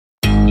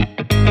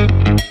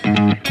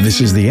This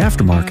is the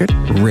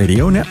Aftermarket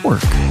Radio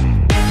Network.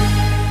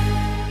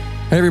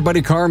 Hey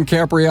everybody, Carm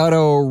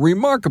Capriato,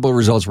 Remarkable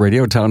Results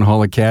Radio, Town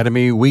Hall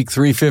Academy, week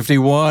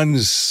 351.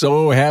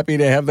 So happy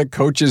to have the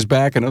coaches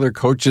back, another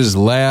coaches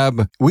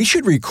lab. We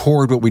should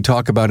record what we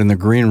talk about in the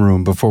green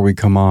room before we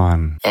come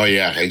on. Oh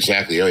yeah,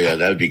 exactly. Oh yeah,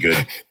 that would be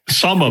good.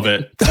 Some of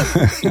it.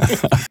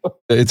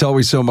 It's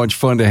always so much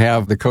fun to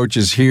have the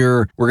coaches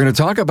here. We're going to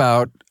talk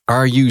about,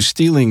 are you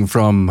stealing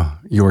from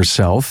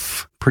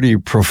yourself? Pretty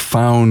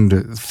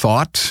profound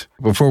thought.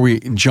 Before we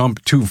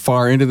jump too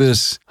far into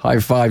this, high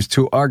fives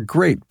to our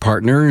great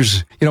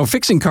partners. You know,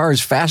 fixing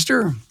cars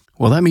faster,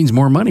 well, that means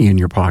more money in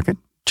your pocket.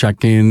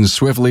 Check in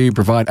swiftly,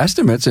 provide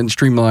estimates, and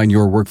streamline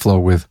your workflow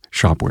with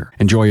Shopware.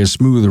 Enjoy a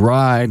smooth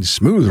ride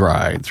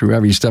through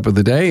every step of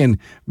the day and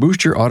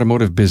boost your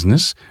automotive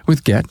business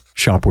with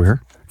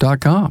GetShopware.com.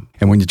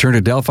 And when you turn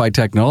to Delphi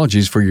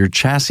Technologies for your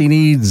chassis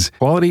needs,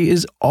 quality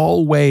is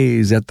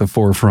always at the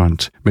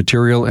forefront.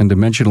 Material and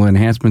dimensional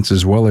enhancements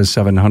as well as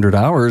 700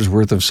 hours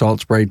worth of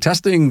salt spray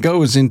testing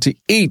goes into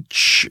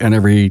each and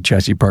every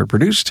chassis part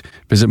produced.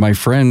 Visit my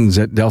friends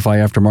at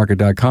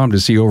DelphiAftermarket.com to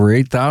see over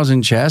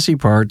 8,000 chassis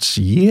parts.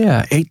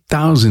 Yeah,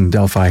 8,000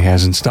 Delphi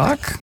has in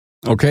stock.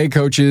 Okay,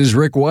 coaches,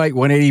 Rick White,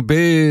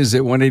 180biz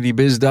at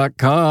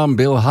 180biz.com.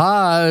 Bill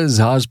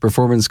Haas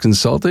Performance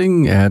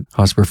Consulting at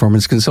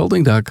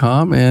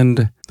haasperformanceconsulting.com.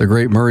 And the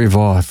great Murray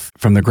Voth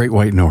from the Great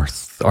White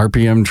North,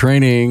 RPM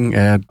Training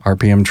at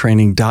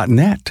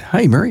rpmtraining.net.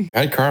 Hi, Murray.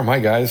 Hi, Carm. Hi,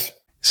 guys.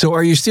 So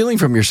are you stealing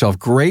from yourself?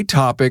 Great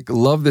topic.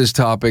 Love this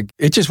topic.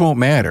 It just won't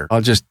matter.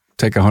 I'll just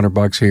take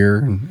 $100 here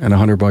and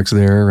 $100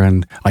 there.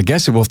 And I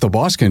guess if the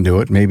boss can do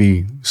it,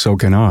 maybe so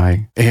can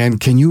I. And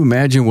can you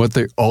imagine what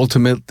the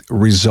ultimate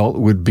result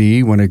would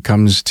be when it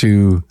comes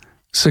to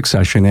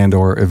succession and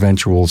or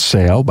eventual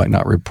sale by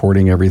not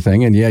reporting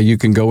everything? And yeah, you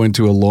can go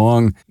into a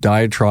long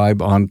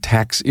diatribe on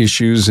tax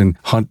issues, and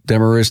Hunt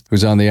Demarest,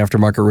 who's on the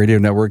Aftermarket Radio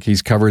Network,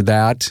 he's covered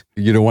that.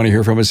 You don't want to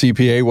hear from a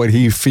CPA what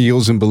he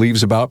feels and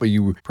believes about, but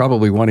you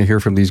probably want to hear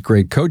from these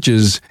great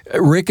coaches.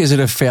 Rick, is it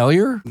a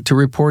failure to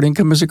report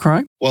income as a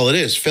crime? Well, it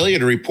is. Failure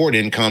to report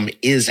income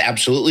is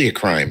absolutely a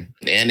crime,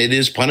 and it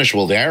is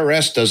punishable. The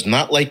IRS does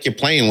not like you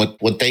playing with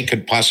what they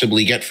could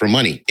possibly get for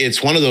money.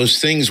 It's one of those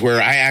things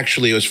where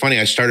it was funny.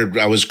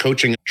 I was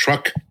coaching a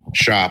truck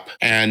shop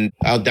and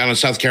out down in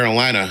South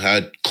Carolina,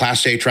 a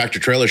Class A tractor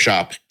trailer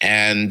shop,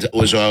 and it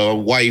was a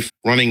wife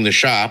running the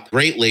shop,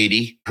 great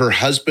lady. Her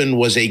husband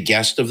was a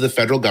guest of the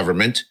federal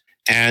government.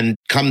 And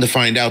come to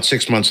find out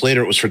 6 months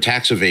later, it was for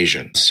tax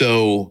evasion.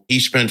 So he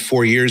spent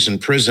 4 years in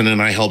prison,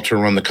 and I helped her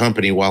run the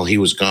company while he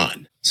was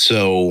gone.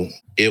 So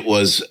it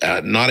was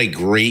not a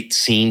great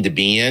scene to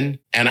be in.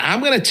 And I'm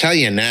going to tell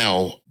you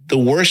now, the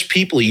worst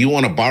people you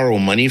want to borrow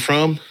money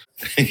from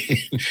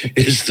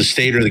is the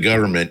state or the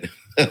government.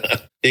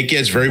 It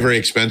gets very, very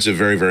expensive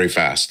very, very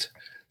fast.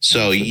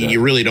 So you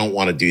really don't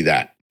want to do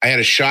that. I had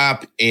a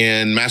shop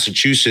in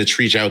Massachusetts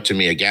reach out to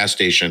me, a gas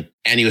station,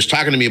 and he was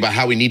talking to me about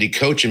how we needed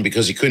coaching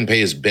because he couldn't pay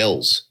his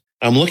bills.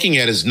 I'm looking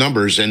at his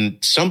numbers and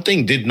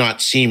something did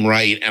not seem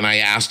right. And I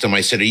asked him,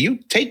 I said, are you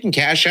taking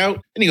cash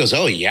out? And he goes,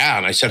 oh yeah.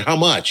 And I said, how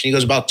much? And he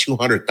goes, about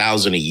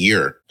 $200,000 a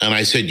year. And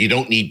I said, you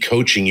don't need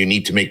coaching. You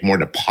need to make more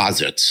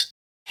deposits.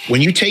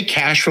 When you take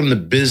cash from the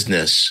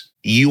business,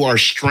 you are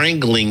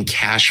strangling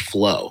cash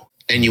flow.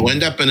 And you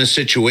end up in a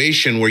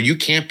situation where you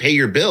can't pay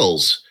your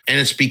bills. And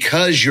it's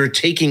because you're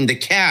taking the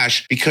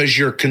cash because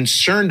you're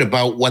concerned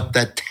about what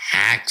the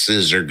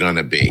taxes are going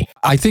to be.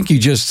 I think you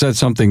just said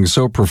something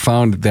so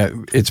profound that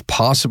it's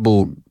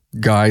possible,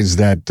 guys,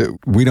 that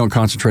we don't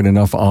concentrate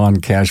enough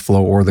on cash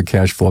flow or the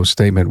cash flow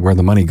statement, where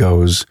the money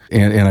goes.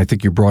 And I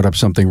think you brought up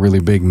something really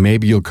big.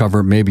 Maybe you'll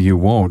cover it, maybe you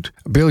won't.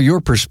 Bill, your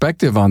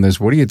perspective on this,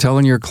 what are you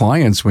telling your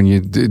clients when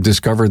you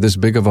discover this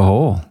big of a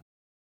hole?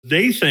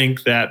 They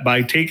think that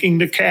by taking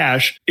the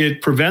cash,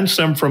 it prevents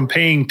them from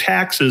paying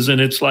taxes.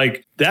 And it's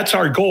like, that's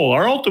our goal.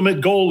 Our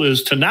ultimate goal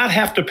is to not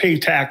have to pay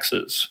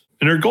taxes.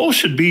 And our goal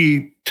should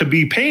be to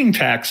be paying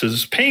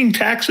taxes. Paying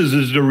taxes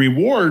is the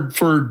reward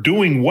for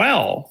doing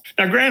well.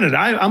 Now, granted,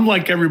 I'm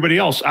like everybody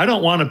else. I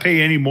don't want to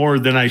pay any more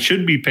than I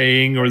should be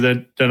paying or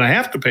than I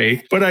have to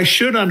pay, but I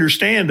should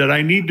understand that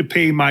I need to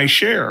pay my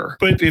share.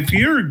 But if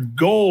your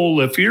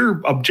goal, if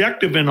your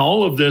objective in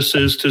all of this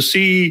is to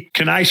see,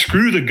 can I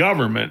screw the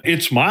government?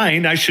 It's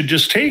mine. I should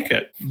just take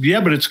it. Yeah,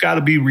 but it's got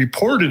to be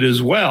reported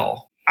as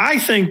well. I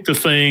think the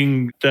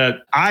thing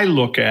that I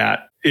look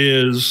at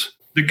is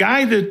the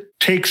guy that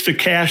takes the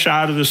cash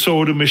out of the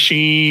soda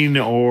machine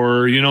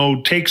or,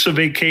 takes a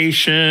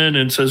vacation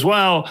and says,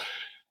 well,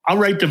 I'll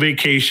write the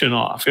vacation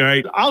off. All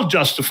right. I'll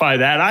justify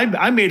that.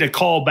 I made a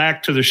call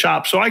back to the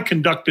shop. So I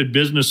conducted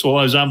business while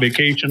I was on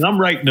vacation.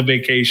 I'm writing the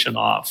vacation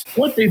off.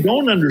 What they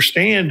don't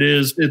understand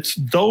is it's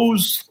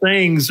those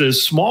things,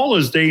 as small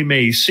as they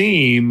may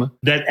seem,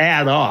 that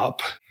add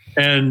up.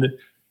 And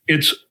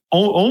it's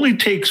only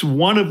takes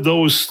one of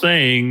those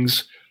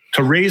things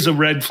to raise a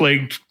red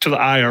flag to the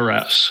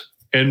IRS.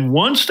 And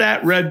once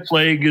that red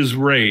flag is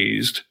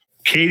raised,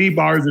 Katie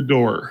bar the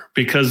door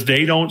because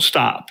they don't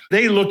stop.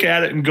 They look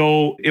at it and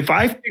go, if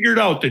I figured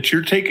out that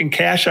you're taking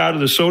cash out of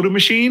the soda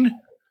machine,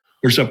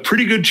 there's a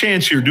pretty good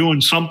chance you're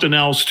doing something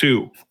else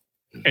too.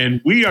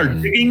 And we are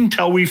digging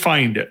till we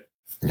find it.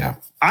 Yeah.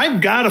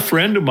 I've got a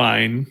friend of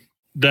mine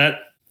that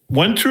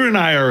went through an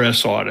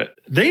IRS audit.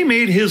 They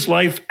made his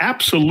life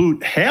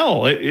absolute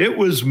hell. It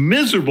was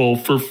miserable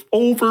for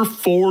over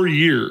 4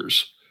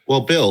 years.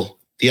 Well, Bill,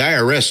 the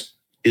IRS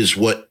is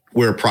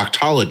where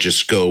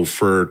proctologists go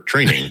for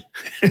training.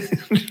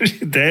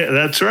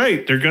 That's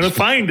right. They're going to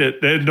find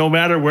it. No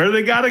matter where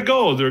they got to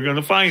go, they're going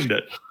to find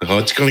it. Oh,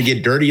 it's going to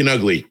get dirty and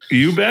ugly.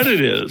 You bet it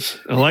is.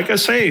 And like I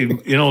say,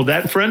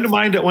 that friend of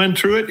mine that went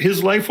through it,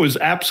 his life was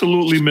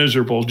absolutely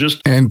miserable,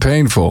 just and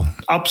painful,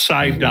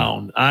 upside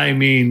down. I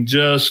mean,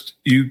 just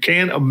you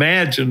can't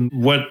imagine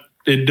what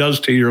it does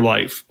to your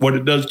life, what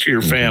it does to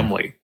your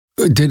family.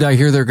 Did I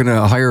hear they're going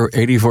to hire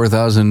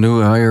 84,000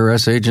 new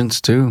IRS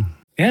agents too?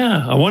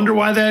 Yeah, I wonder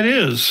why that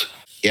is.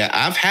 Yeah,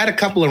 I've had a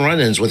couple of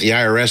run-ins with the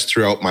IRS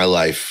throughout my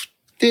life.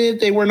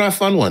 They were not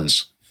fun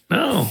ones.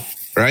 No.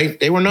 Right?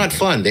 They were not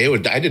fun.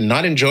 I did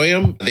not enjoy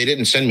them. They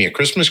didn't send me a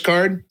Christmas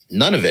card.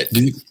 None of it.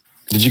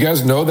 Did you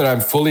guys know that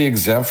I'm fully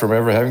exempt from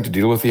ever having to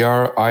deal with the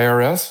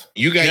IRS?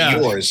 You got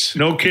yours.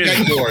 No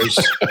kidding. You got yours.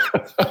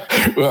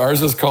 Well,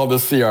 ours is called the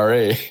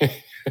CRA.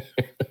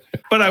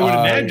 But I would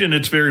imagine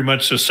it's very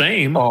much the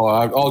same.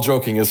 All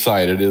joking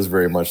aside, it is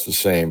very much the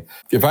same.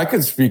 If I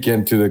could speak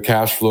into the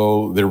cash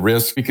flow, the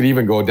risk, we could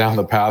even go down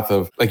the path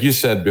of, like you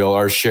said, Bill,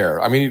 our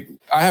share. I mean,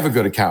 I have a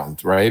good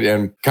accountant, right?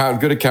 And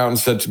good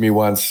accountant said to me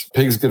once,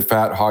 pigs get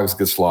fat, hogs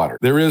get slaughtered.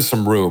 There is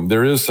some room.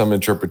 There is some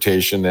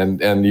interpretation.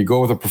 And you go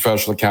with a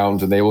professional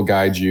accountant and they will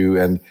guide you.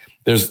 And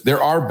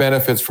there are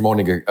benefits from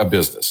owning a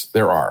business.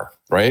 There are,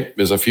 right?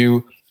 There's a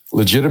few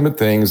legitimate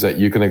things that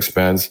you can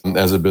expense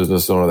as a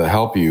business owner that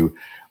help you.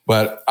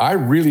 But I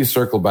really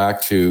circle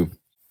back to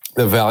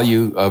the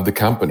value of the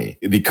company,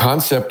 the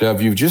concept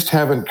of you just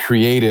haven't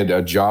created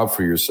a job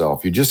for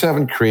yourself. You just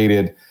haven't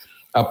created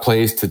a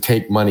place to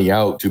take money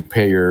out to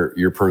pay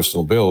your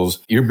personal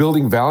bills. You're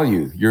building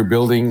value. You're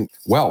building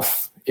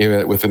wealth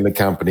within the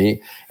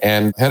company.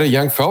 And had a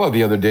young fellow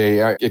the other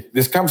day,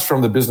 this comes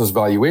from the business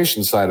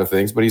valuation side of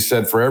things, but he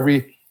said, for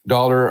every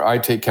 $1 I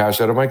take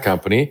cash out of my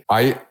company,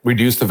 I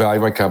reduce the value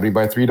of my company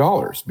by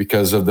 $3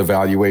 because of the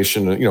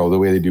valuation, the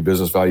way they do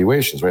business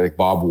valuations, right? Like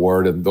Bob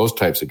Ward and those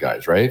types of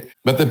guys, right?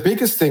 But the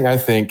biggest thing I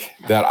think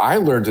that I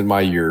learned in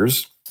my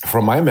years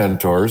from my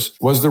mentors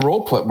was the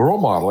role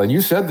model. And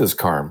you said this,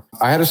 Carm.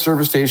 I had a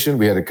service station.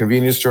 We had a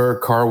convenience store,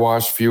 car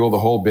wash, fuel, the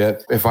whole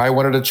bit. If I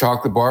wanted a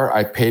chocolate bar,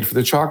 I paid for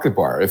the chocolate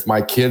bar. If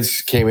my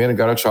kids came in and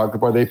got a chocolate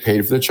bar, they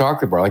paid for the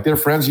chocolate bar. Like their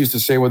friends used to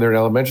say when they're in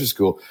elementary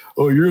school,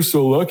 oh, you're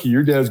so lucky.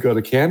 Your dad's got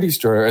a candy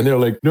store. And they're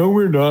like, no,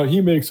 we're not.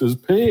 He makes us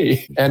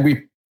pay. And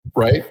we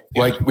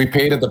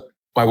paid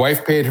my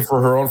wife paid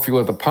for her own fuel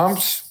at the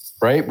pumps,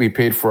 right? We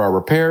paid for our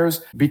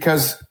repairs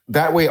because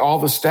that way all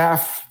the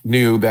staff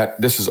knew that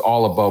this is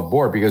all above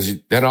board, because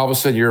then all of a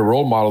sudden you're a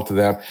role model to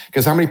them.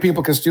 Because how many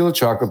people can steal a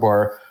chocolate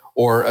bar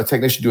or a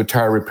technician do a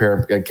tire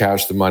repair and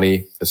cash the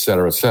money, et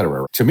cetera, et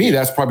cetera. To me,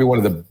 that's probably one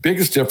of the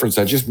biggest differences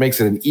that just makes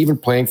it an even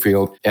playing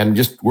field and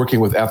just working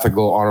with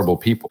ethical, honorable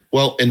people.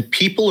 Well, and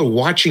people are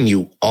watching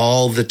you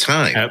all the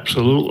time.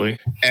 Absolutely.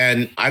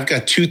 And I've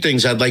got two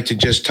things I'd like to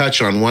just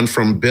touch on. One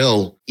from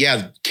Bill.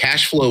 Yeah,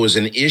 cash flow is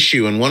an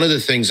issue. And one of the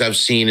things I've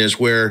seen is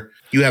where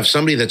you have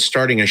somebody that's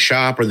starting a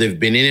shop or they've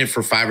been in it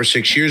for 5 or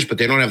 6 years, but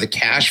they don't have the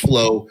cash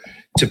flow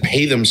to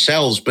pay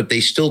themselves, but they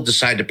still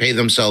decide to pay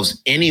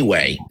themselves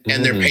anyway.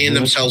 And they're paying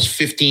themselves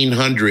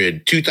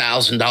 $1,500,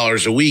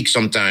 $2,000 a week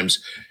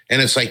sometimes.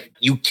 And it's like,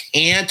 you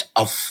can't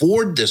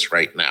afford this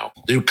right now.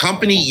 The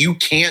company, you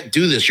can't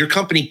do this. Your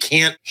company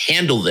can't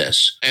handle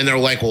this. And they're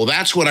like, well,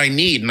 that's what I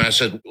need. And I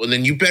said, well,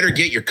 then you better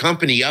get your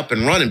company up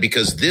and running,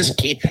 because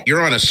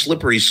you're on a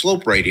slippery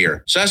slope right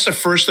here. So that's the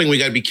first thing we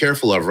got to be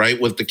careful of,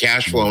 right? With the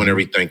cash flow and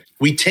everything.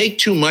 We take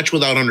too much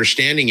without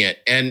understanding it.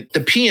 And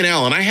the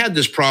P&L, and I had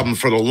this problem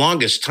for the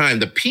longest time,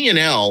 the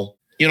P&L,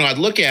 I'd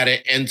look at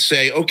it and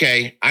say,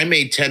 okay, I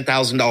made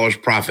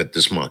 $10,000 profit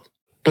this month.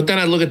 But then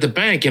I look at the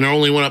bank and it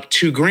only went up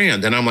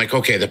 $2,000. And I'm like,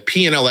 okay, the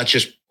P&L,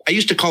 I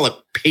used to call it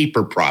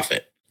paper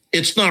profit.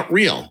 It's not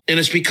real. And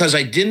it's because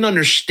I didn't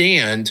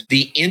understand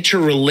the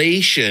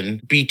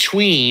interrelation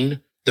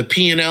between the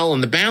P&L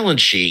and the balance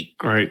sheet.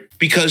 Right.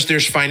 Because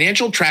there's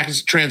financial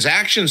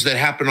transactions that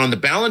happen on the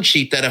balance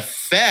sheet that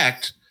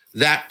affect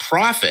that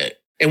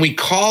profit. And we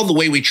call the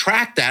way we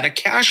track that a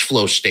cash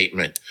flow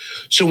statement.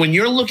 So when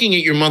you're looking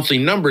at your monthly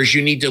numbers,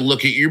 you need to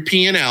look at your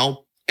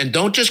P&L. And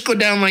don't just go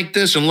down like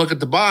this and look at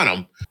the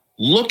bottom.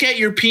 Look at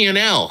your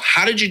P&L.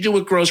 How did you do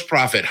with gross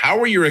profit? How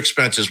were your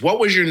expenses? What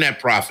was your net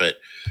profit?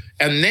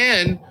 And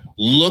then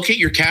look at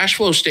your cash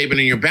flow statement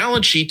and your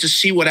balance sheet to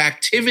see what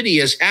activity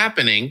is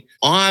happening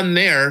on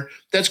there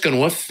that's going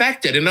to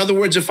affect it. In other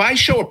words, if I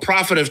show a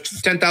profit of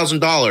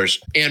 $10,000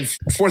 and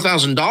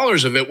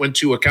 $4,000 of it went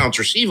to accounts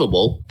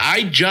receivable,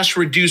 I just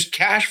reduced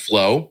cash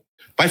flow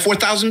by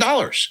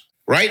 $4,000.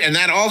 Right? And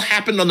that all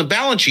happened on the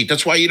balance sheet.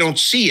 That's why you don't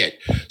see it.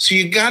 So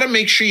you got to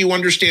make sure you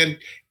understand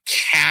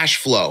cash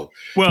flow.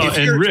 Well,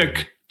 and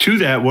Rick, to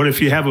that, what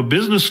if you have a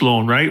business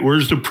loan, right?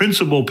 Where's the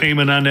principal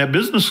payment on that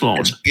business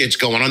loan? It's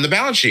going on the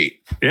balance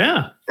sheet.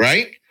 Yeah.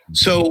 Right?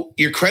 So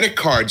your credit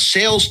card,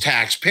 sales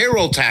tax,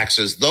 payroll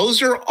taxes,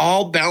 those are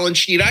all balance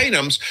sheet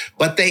items,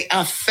 but they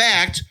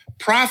affect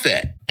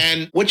profit.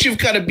 And what you've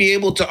got to be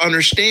able to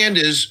understand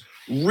is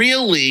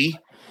really,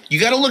 you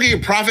got to look at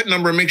your profit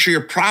number and make sure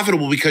you're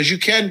profitable, because you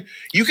can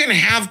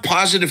have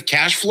positive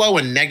cash flow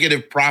and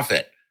negative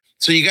profit.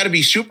 So you got to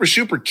be super,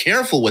 super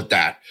careful with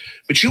that.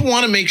 But you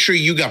want to make sure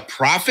you got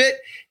profit,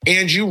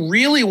 and you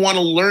really want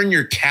to learn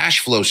your cash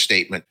flow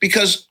statement,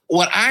 because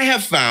what I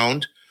have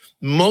found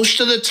most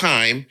of the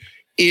time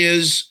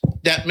is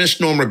that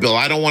misnomer, Bill.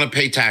 I don't want to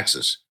pay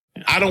taxes.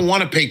 I don't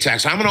want to pay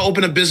taxes. I'm going to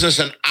open a business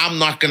and I'm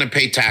not going to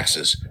pay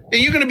taxes.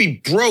 And you're going to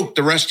be broke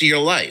the rest of your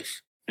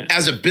life.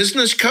 As a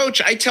business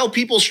coach, I tell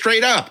people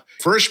straight up,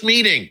 first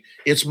meeting,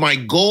 it's my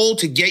goal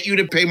to get you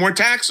to pay more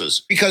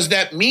taxes, because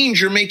that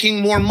means you're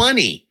making more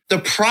money. The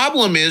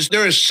problem is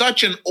there is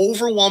such an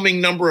overwhelming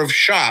number of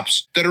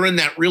shops that are in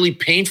that really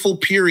painful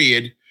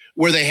period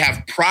where they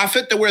have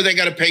profit, where they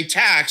got to pay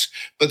tax,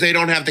 but they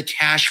don't have the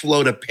cash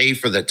flow to pay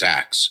for the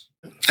tax.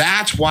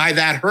 That's why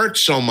that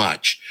hurts so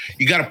much.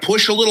 You got to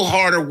push a little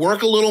harder,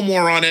 work a little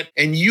more on it,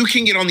 and you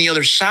can get on the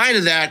other side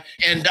of that,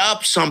 end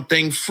up from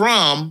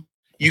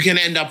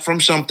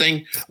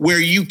something where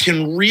you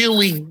can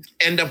really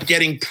end up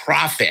getting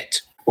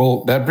profit.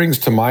 Well, that brings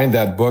to mind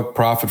that book,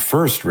 Profit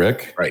First,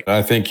 Rick. Right.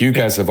 I think you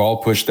guys have all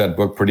pushed that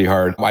book pretty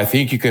hard. I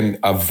think you can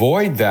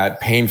avoid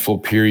that painful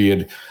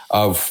period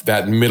of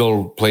that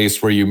middle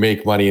place where you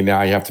make money and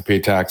now you have to pay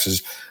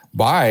taxes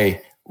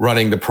by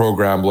running the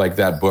program like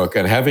that book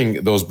and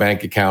having those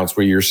bank accounts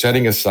where you're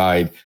setting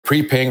aside,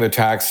 prepaying the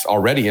tax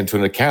already into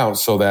an account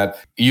so that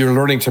you're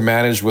learning to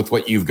manage with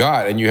what you've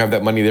got and you have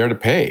that money there to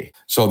pay.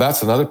 So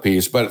that's another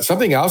piece. But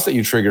something else that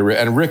you trigger,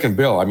 and Rick and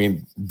Bill, I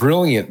mean,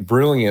 brilliant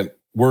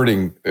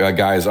wording,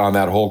 guys, on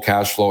that whole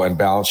cash flow and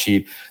balance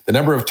sheet. The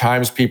number of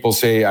times people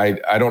say,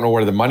 I don't know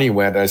where the money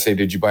went. I say,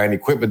 did you buy any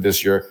equipment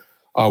this year?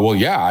 Well,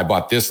 yeah, I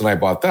bought this and I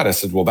bought that. I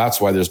said, well,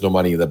 that's why there's no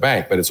money in the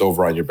bank, but it's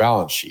over on your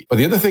balance sheet. But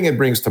the other thing it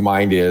brings to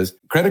mind is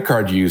credit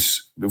card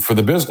use for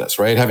the business,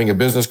 right? Having a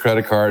business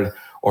credit card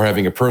or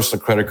having a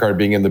personal credit card,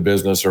 being in the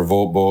business, or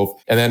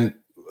both. And then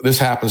this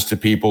happens to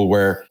people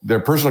where their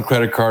personal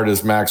credit card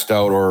is maxed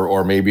out,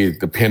 or maybe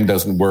the PIN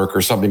doesn't work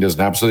or something doesn't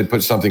happen. So they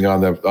put something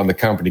on the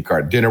company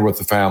card, dinner with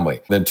the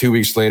family. Then 2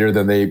 weeks later,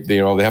 then they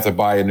have to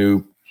buy a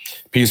new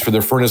piece for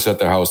their furnace at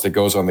their house that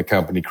goes on the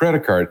company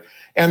credit card.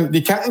 And the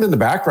accountant in the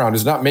background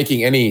is not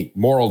making any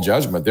moral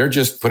judgment. They're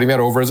just putting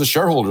that over as a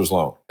shareholder's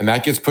loan. And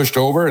that gets pushed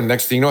over. And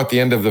next thing you know, at the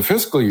end of the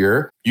fiscal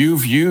year,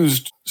 you've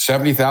used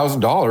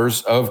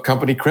 $70,000 of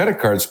company credit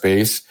card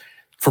space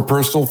for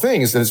personal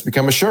things, and it's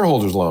become a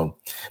shareholder's loan.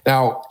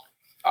 Now,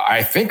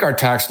 I think our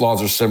tax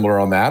laws are similar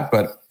on that.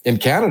 But in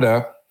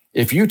Canada,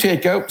 if you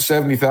take out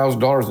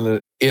 $70,000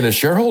 in a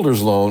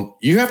shareholder's loan,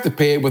 you have to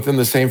pay it within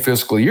the same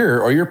fiscal year,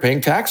 or you're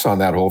paying tax on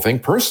that whole thing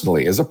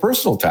personally as a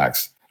personal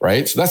tax.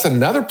 Right. So that's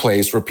another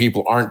place where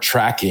people aren't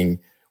tracking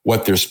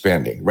what they're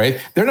spending, right?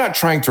 They're not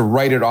trying to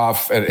write it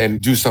off and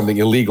do something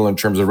illegal in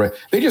terms of,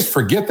 they just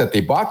forget that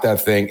they bought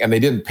that thing and they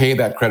didn't pay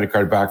that credit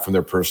card back from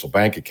their personal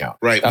bank account.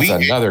 Right.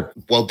 That's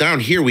well, down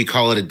here, we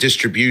call it a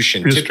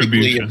distribution.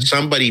 Typically, if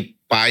somebody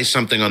buys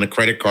something on a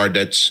credit card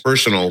that's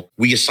personal,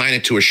 we assign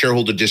it to a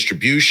shareholder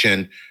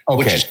distribution,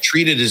 which is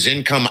treated as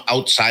income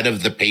outside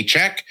of the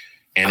paycheck.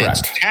 And Correct.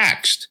 It's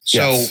taxed.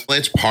 So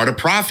It's part of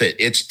profit.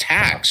 It's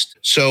taxed.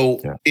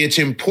 So It's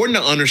important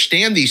to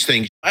understand these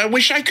things. I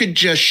wish I could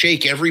just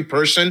shake every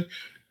person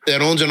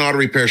that owns an auto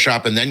repair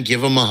shop and then give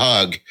them a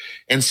hug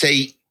and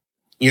say,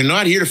 you're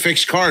not here to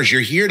fix cars.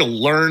 You're here to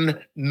learn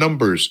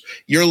numbers.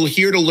 You're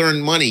here to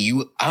learn money.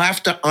 You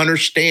have to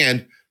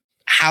understand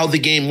how the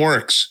game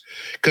works,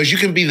 because you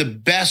can be the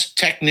best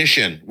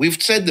technician.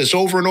 We've said this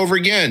over and over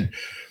again.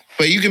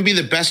 But you can be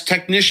the best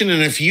technician,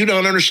 and if you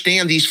don't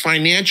understand these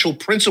financial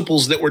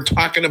principles that we're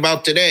talking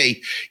about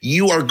today,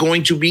 you are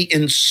going to be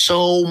in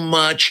so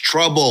much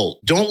trouble.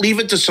 Don't leave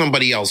it to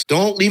somebody else.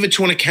 Don't leave it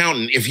to an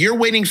accountant. If you're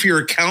waiting for your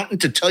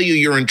accountant to tell you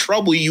you're in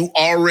trouble, you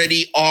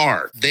already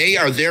are. They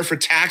are there for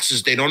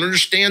taxes. They don't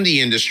understand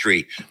the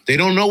industry. They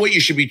don't know what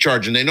you should be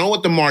charging. They know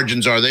what the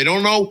margins are. They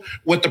don't know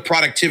what the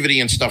productivity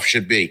and stuff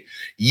should be.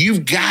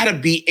 You've got to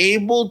be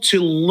able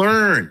to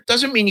learn.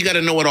 Doesn't mean you got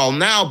to know it all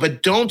now,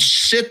 but don't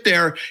sit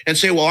there and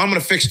say, well, I'm going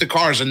to fix the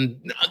cars and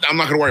I'm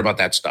not going to worry about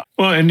that stuff.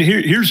 Well, and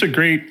here's a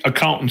great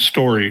accountant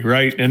story,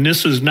 right? And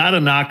this is not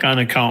a knock on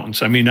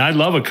accountants. I mean, I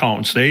love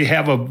accountants. They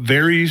have a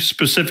very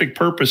specific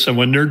purpose. And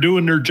when they're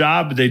doing their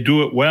job, they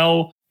do it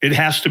well. It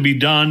has to be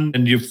done.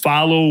 And you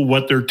follow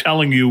what they're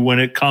telling you when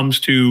it comes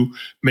to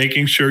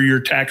making sure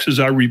your taxes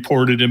are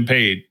reported and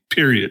paid,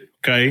 period.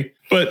 Okay.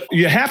 But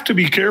you have to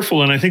be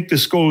careful. And I think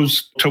this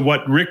goes to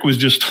what Rick was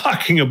just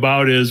talking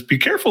about is be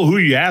careful who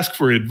you ask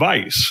for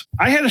advice.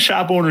 I had a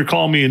shop owner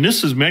call me, and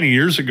this is many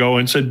years ago,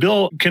 and said,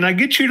 Bill, can I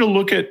get you to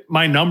look at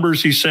my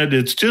numbers? He said,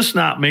 it's just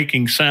not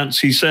making sense.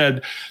 He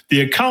said, the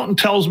accountant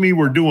tells me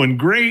we're doing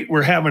great.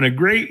 We're having a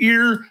great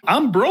year.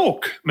 I'm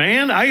broke,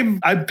 man.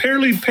 I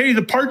barely pay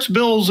the parts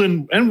bills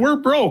and we're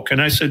broke.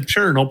 And I said,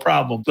 sure, no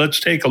problem. Let's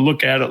take a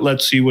look at it.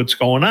 Let's see what's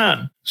going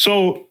on.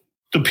 So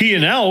the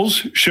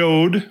P&Ls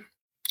showed,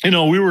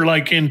 we were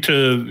like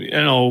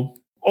into,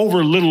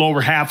 over a little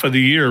over half of the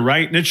year,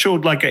 right? And it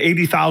showed like an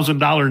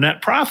 $80,000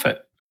 net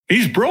profit.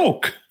 He's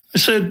broke. I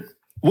said,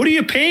 what are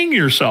you paying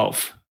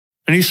yourself?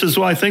 And he says,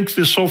 well, I think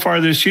so far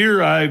this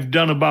year, I've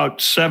done about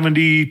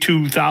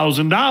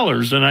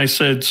 $72,000. And I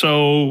said,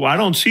 so I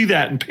don't see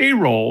that in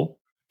payroll.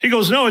 He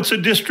goes, no, it's a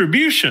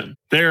distribution.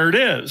 There it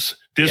is.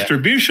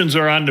 Distributions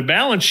are on the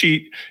balance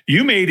sheet.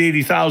 You made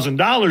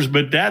 $80,000,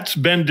 but that's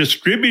been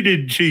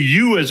distributed to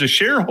you as a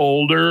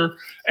shareholder,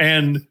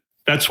 and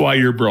that's why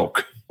you're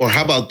broke. Or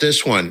how about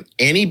this one?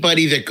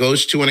 Anybody that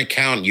goes to an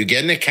accountant, you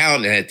get an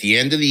accountant, and at the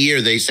end of the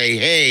year, they say,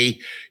 hey,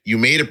 you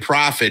made a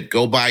profit,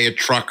 go buy a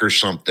truck or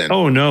something.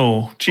 Oh,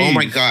 no. Jeez. Oh,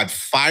 my God.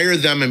 Fire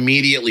them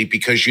immediately,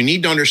 because you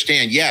need to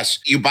understand, yes,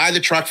 you buy the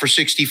truck for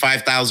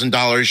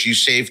 $65,000. You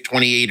save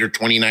 28 or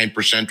 29%,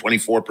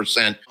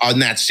 24% on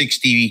that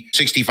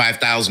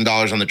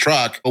 $65,000 on the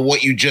truck. But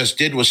what you just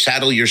did was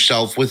saddle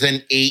yourself with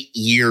an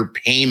 8-year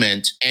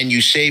payment, and you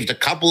saved a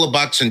couple of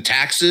bucks in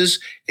taxes,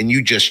 and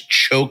you just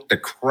choked the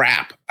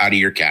crap out of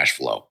your cash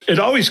flow. It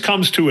always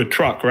comes to a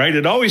truck, right?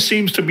 It always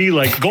seems to be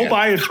like, go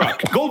buy a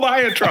truck, go buy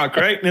a truck,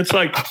 right? And it's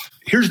like,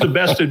 here's the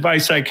best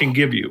advice I can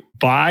give you.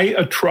 Buy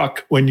a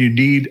truck when you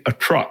need a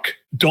truck.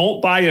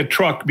 Don't buy a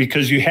truck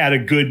because you had a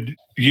good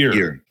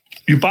year.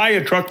 You buy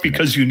a truck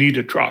because you need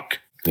a truck.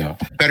 Yeah.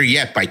 Better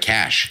yet, buy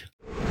cash.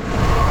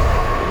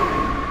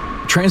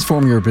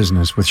 Transform your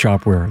business with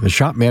Shopware, the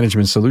shop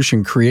management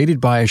solution created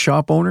by a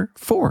shop owner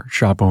for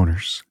shop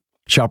owners.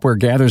 Shopware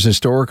gathers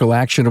historical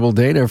actionable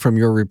data from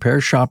your repair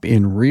shop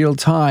in real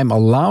time,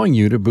 allowing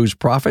you to boost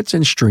profits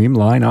and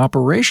streamline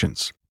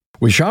operations.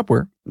 With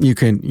Shopware, you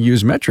can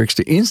use metrics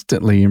to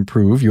instantly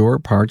improve your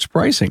parts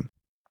pricing.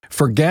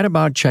 Forget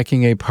about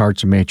checking a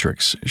parts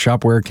matrix.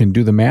 Shopware can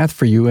do the math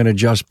for you and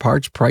adjust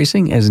parts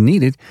pricing as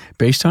needed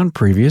based on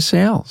previous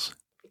sales.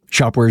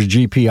 Shopware's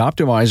GP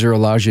Optimizer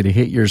allows you to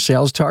hit your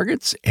sales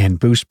targets and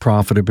boost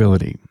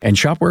profitability. And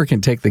Shopware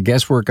can take the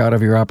guesswork out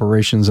of your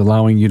operations,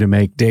 allowing you to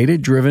make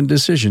data-driven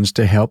decisions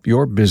to help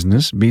your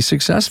business be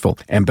successful.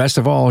 And best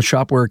of all,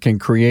 Shopware can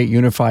create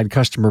unified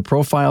customer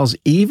profiles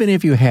even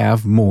if you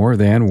have more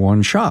than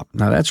one shop.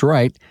 Now that's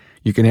right.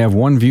 You can have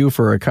one view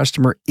for a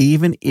customer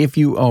even if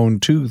you own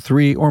 2,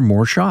 3, or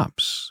more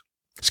shops.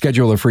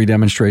 Schedule a free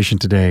demonstration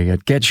today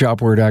at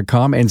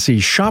getshopware.com and see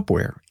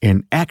Shopware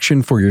in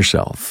action for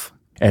yourself.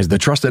 As the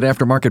trusted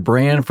aftermarket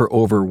brand for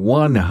over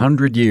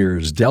 100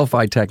 years,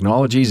 Delphi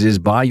Technologies is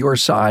by your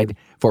side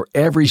for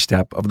every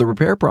step of the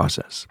repair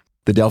process.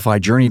 The Delphi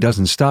journey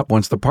doesn't stop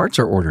once the parts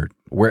are ordered.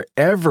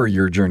 Wherever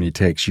your journey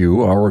takes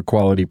you, our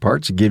quality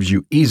parts gives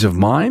you ease of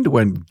mind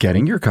when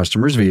getting your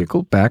customer's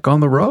vehicle back on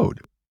the road.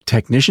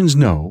 Technicians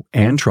know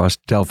and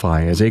trust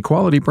Delphi as a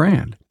quality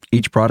brand.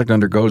 Each product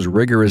undergoes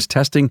rigorous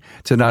testing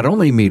to not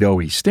only meet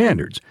OE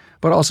standards,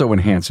 but also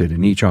enhance it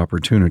in each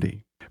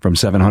opportunity. From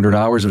 700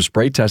 hours of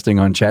spray testing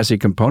on chassis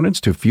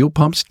components to fuel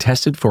pumps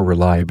tested for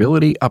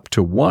reliability up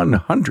to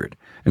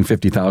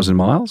 150,000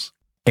 miles.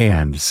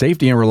 And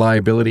safety and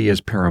reliability is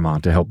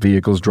paramount to help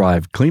vehicles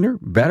drive cleaner,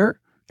 better,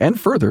 and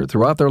further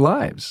throughout their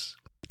lives.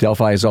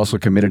 Delphi is also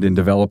committed in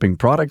developing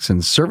products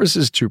and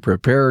services to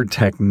prepare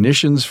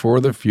technicians for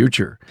the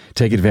future.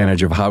 Take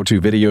advantage of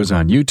how-to videos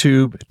on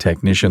YouTube,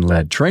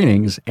 technician-led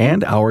trainings,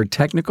 and our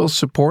technical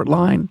support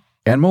line,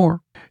 and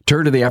more.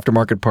 Turn to the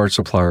aftermarket parts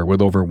supplier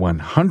with over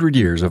 100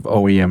 years of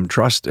OEM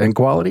trust and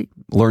quality.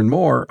 Learn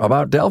more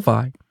about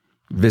Delphi.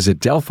 Visit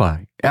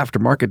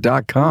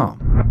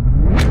DelphiAftermarket.com.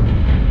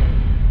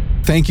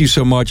 Thank you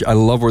so much. I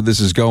love where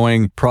this is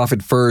going.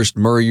 Profit First.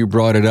 Murray, you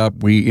brought it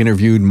up. We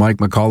interviewed Mike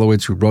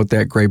Michalowicz, who wrote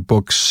that great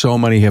book. So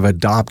many have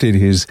adopted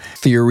his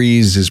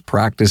theories, his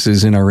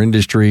practices in our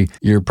industry.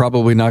 You're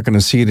probably not going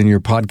to see it in your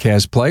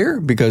podcast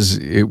player because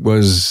it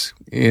was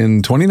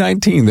in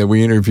 2019 that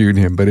we interviewed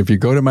him. But if you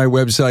go to my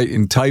website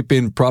and type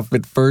in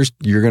Profit First,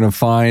 you're going to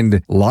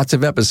find lots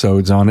of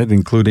episodes on it,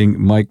 including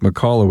Mike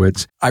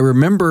Michalowicz. I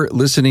remember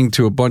listening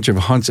to a bunch of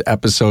Hunt's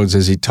episodes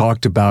as he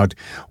talked about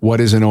what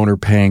is an owner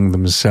paying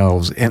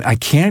themselves. And I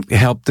can't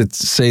help but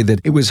say that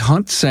it was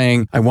Hunt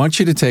saying, I want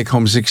you to take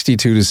home $62,000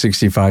 to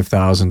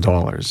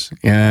 $65,000.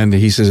 And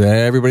he says,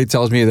 everybody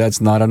tells me that's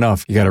not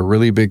enough. You got a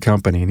really big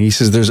company. And he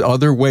says, there's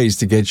other ways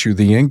to get you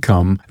the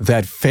income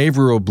that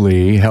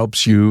favorably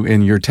helps you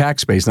in your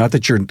tax base. Not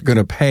that you're going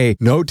to pay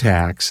no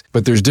tax,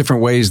 but there's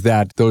different ways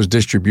that those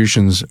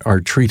distributions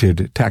are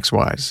treated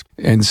tax-wise.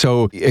 And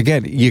so,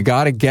 again, you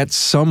got to get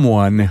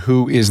someone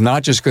who is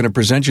not just going to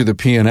present you the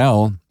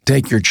P&L,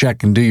 take your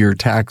check and do your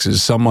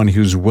taxes, someone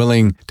who's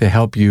willing to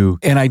help you.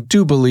 And I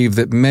do believe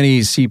that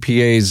many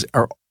CPAs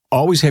are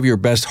always have your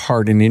best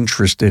heart and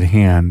interest at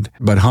hand.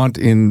 But Hunt,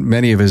 in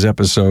many of his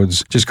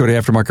episodes, just go to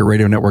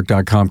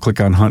aftermarketradionetwork.com, click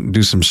on Hunt, and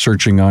do some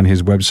searching on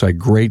his website.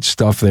 Great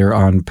stuff there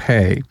on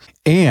pay.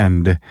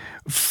 And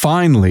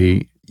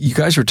finally, you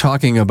guys are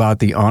talking about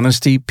the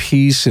honesty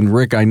piece. And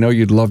Rick, I know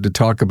you'd love to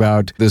talk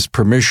about this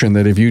permission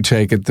that if you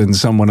take it, then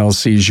someone else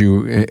sees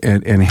you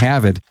and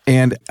have it.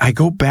 And I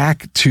go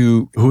back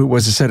to who it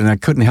was that said, and I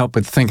couldn't help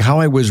but think how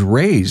I was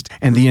raised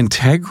and the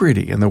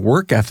integrity and the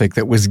work ethic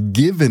that was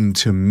given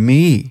to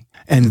me.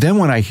 And then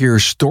when I hear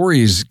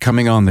stories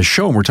coming on the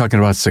show, and we're talking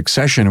about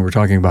succession and we're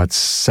talking about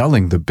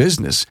selling the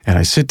business, and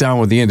I sit down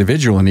with the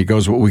individual and he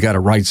goes, well, we got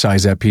to right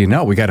size that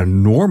P&L. We got to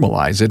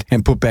normalize it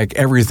and put back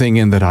everything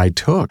in that I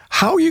took.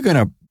 How are you going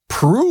to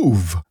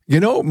prove,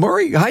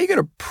 Murray, how are you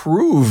going to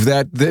prove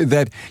that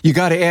you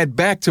got to add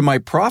back to my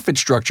profit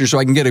structure so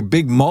I can get a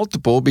big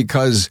multiple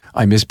because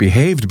I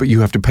misbehaved, but you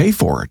have to pay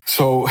for it?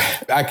 So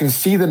I can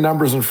see the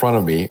numbers in front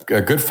of me.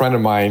 A good friend of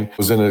mine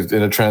was in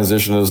a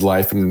transition in his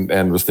life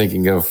and was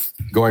thinking of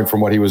going from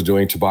what he was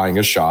doing to buying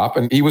a shop.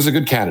 And he was a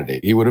good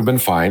candidate. He would have been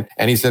fine.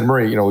 And he said,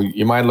 Murray,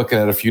 you mind looking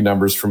at a few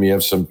numbers for me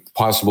of some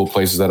possible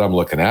places that I'm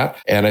looking at?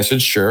 And I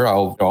said, sure,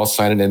 I'll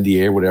sign an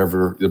NDA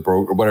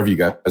or whatever you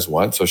guys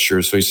want. So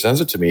sure. So he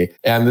sends it to me.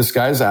 And this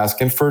guy's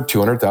asking for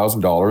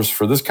 $200,000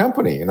 for this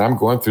company. And I'm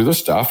going through the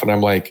stuff and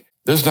I'm like,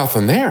 there's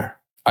nothing there.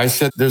 I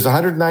said, there's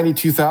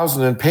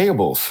 $192,000 in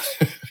payables.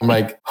 I'm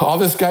like, all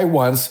this guy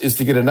wants is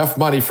to get enough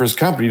money for his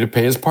company to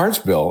pay his parts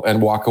bill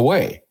and walk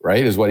away,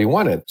 right? Is what he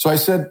wanted. So I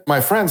said, my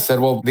friend said,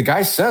 well, the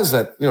guy says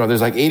that,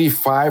 there's like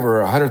 $85,000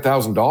 or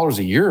 $100,000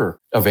 a year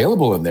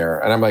available in there.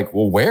 And I'm like,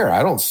 well, where?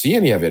 I don't see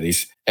any of it.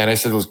 And I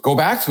said, let's go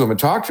back to him and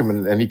talk to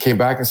him. And he came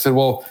back and said,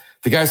 well,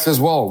 the guy says,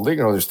 well,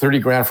 there's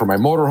 $30,000 for my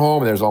motorhome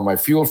and there's all my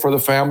fuel for the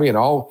family and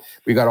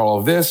we got all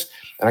of this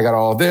and I got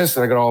all of this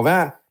and I got all of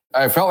that.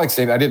 I felt like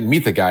saying, I didn't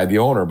meet the guy, the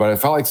owner, but I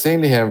felt like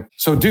saying to him,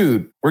 so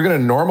dude, we're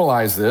going to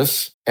normalize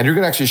this and you're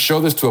going to actually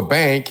show this to a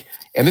bank.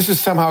 And this is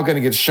somehow going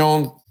to get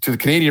shown to the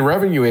Canadian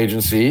Revenue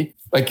Agency.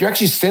 Like you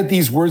actually said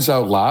these words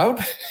out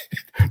loud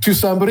to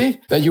somebody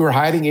that you were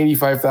hiding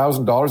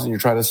 $85,000 and you're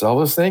trying to sell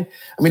this thing.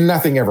 I mean,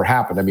 nothing ever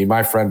happened. I mean,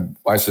 my friend,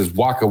 I says,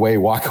 walk away.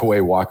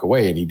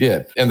 And he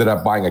did. Ended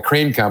up buying a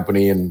crane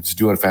company and is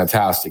doing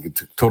fantastic.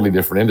 It's a totally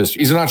different industry.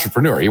 He's an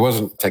entrepreneur. He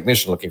wasn't a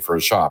technician looking for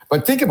a shop.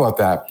 But think about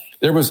that.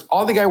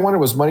 All the guy wanted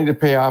was money to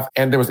pay off,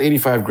 and there was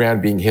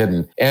 $85,000 being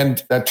hidden.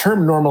 And that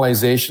term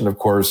normalization, of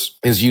course,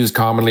 is used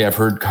commonly. I've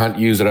heard Hunt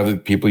use it, other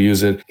people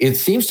use it. It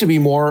seems to be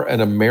more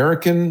an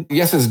American,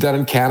 yes, it's done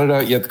in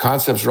Canada, yet the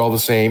concepts are all the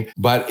same.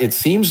 But it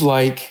seems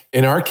like,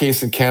 in our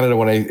case in Canada,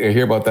 when I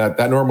hear about that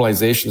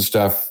normalization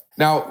stuff,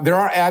 now there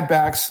are ad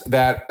backs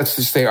that, let's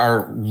just say,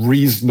 are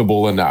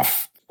reasonable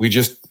enough.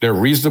 They're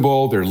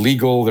reasonable, they're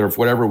legal, they're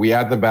whatever, we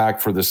add them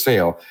back for the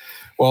sale.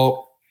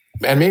 Well,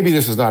 and maybe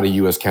this is not a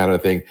US Canada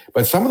thing,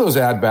 but some of those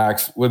ad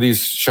backs where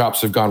these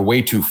shops have gone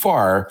way too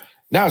far,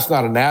 now it's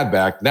not an ad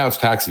back, now it's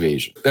tax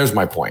evasion. There's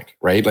my point,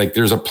 right? Like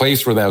there's a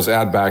place where those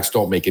ad backs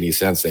don't make any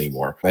sense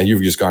anymore. And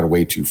you've just gone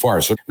way too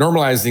far. So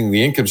normalizing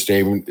the income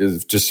statement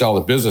to sell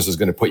the business is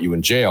going to put you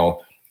in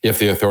jail if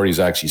the authorities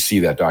actually see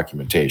that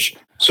documentation.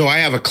 So I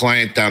have a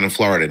client down in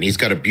Florida and he's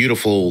got a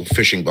beautiful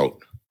fishing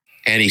boat.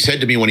 And he said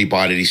to me when he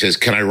bought it, he says,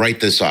 can I write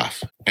this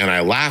off? And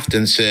I laughed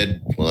and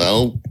said,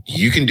 well,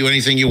 you can do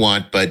anything you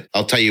want, but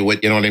I'll tell you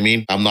what, you know what I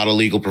mean? I'm not a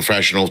legal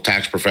professional,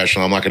 tax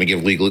professional. I'm not going to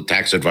give legal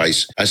tax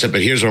advice. I said,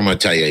 but here's what I'm going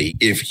to tell you.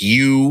 If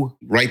you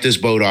write this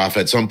boat off,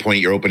 at some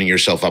point, you're opening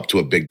yourself up to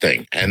a big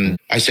thing. And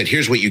I said,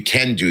 here's what you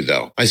can do,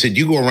 though. I said,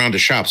 you go around to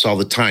shops all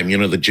the time,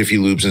 the Jiffy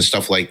Lubes and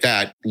stuff like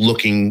that,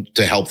 looking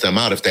to help them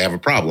out if they have a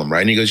problem, right?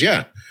 And he goes,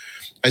 yeah.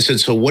 I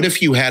said, so what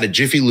if you had a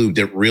Jiffy Lube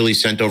that really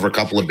sent over a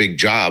couple of big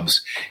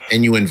jobs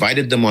and you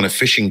invited them on a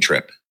fishing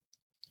trip?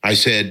 I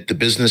said, the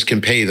business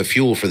can pay the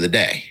fuel for the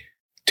day.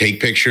 Take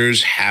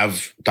pictures,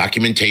 have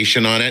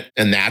documentation on it,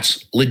 and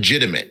that's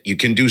legitimate. You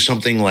can do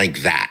something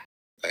like that.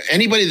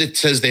 Anybody that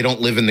says they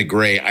don't live in the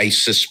gray, I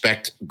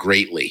suspect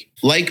greatly.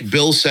 Like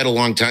Bill said a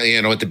long time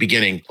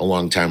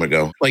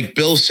ago, like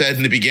Bill said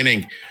in the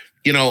beginning,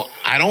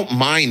 I don't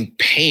mind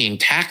paying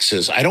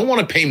taxes. I don't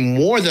want to pay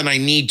more than I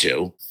need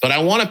to, but I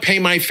want to pay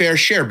my fair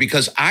share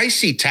because I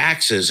see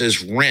taxes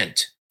as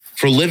rent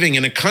for living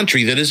in a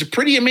country that is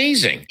pretty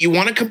amazing. You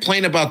want to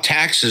complain about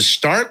taxes,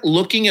 start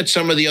looking at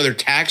some of the other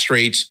tax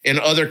rates in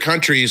other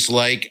countries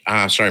like,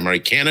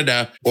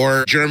 Canada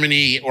or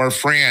Germany or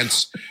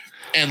France,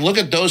 and look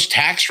at those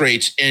tax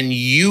rates and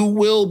you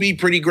will be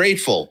pretty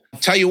grateful. I'll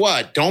tell you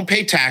what, don't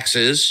pay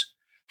taxes.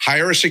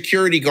 Hire a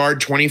security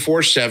guard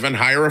 24/7,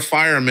 hire a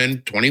fireman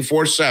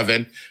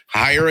 24/7,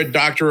 hire a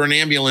doctor or an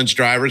ambulance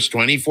driver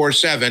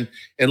 24/7,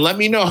 and let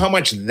me know how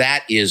much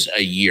that is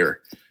a year,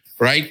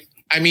 right?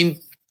 I mean,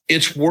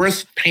 it's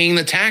worth paying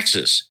the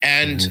taxes.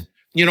 And,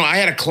 I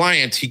had a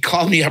client, he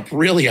called me up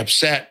really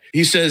upset.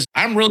 He says,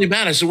 I'm really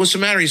mad. I said, what's the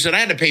matter? He said, I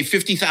had to pay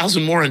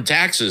 $50,000 more in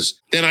taxes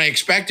than I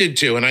expected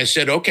to. And I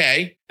said,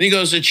 okay. And he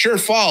goes, it's your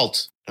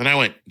fault. And I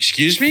went,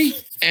 excuse me?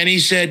 And he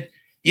said,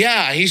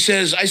 yeah, I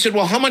said,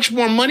 well, how much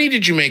more money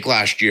did you make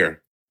last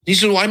year? He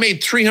said, well, I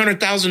made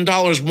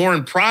 $300,000 more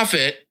in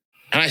profit.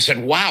 And I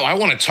said, wow, I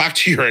want to talk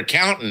to your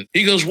accountant.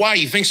 He goes, why?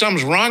 You think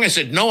something's wrong? I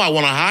said, no, I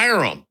want to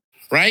hire him.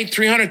 Right?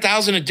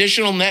 300,000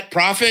 additional net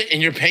profit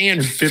and you're paying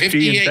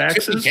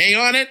 50K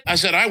on it. I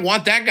said, I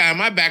want that guy in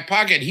my back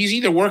pocket. He's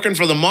either working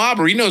for the mob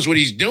or he knows what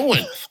he's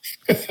doing.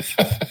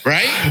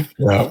 Right?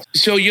 Yeah.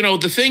 So,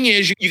 the thing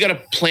is, you got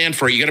to plan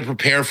for it. You got to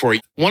prepare for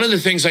it. One of the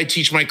things I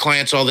teach my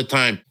clients all the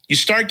time, you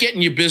start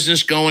getting your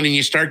business going and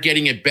you start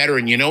getting it better.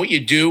 And you know what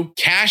you do?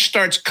 Cash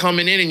starts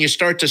coming in and you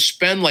start to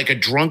spend like a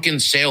drunken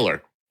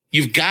sailor.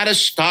 You've got to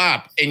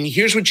stop. And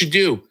here's what you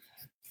do.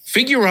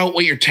 Figure out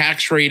what your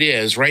tax rate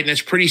is, right? And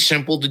it's pretty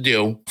simple to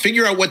do.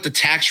 Figure out what the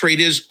tax rate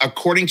is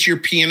according to your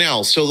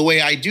P&L. So the way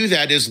I do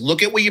that is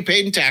look at what you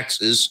paid in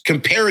taxes,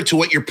 compare it to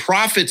what your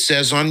profit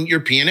says on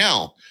your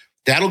P&L.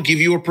 That'll give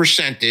you a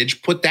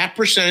percentage. Put that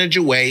percentage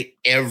away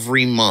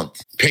every month.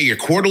 Pay your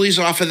quarterlies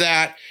off of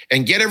that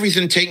and get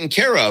everything taken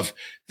care of.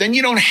 Then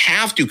you don't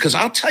have to, because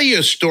I'll tell you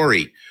a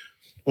story.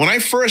 When I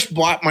first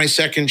bought my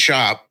second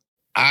shop,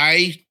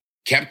 I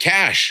kept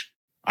cash.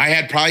 I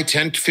had probably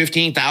 $10,000 to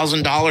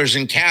 $15,000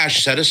 in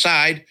cash set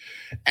aside.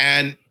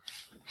 And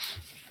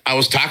I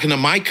was talking to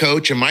my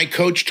coach, and my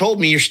coach told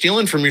me, you're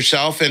stealing from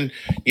yourself and,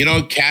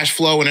 cash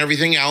flow and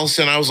everything else.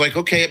 And I was like,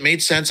 okay, it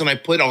made sense. And I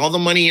put all the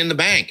money in the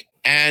bank.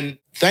 And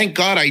thank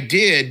God I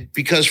did,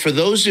 because for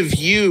those of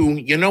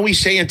you, we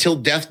say until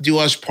death do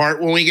us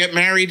part when we get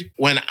married.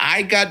 When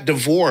I got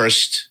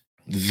divorced,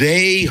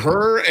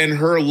 her and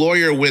her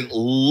lawyer went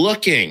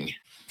looking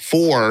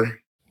for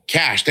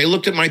cash. They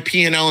looked at my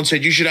P&L and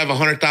said, you should have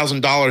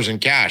 $100,000 in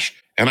cash.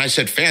 And I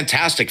said,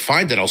 fantastic,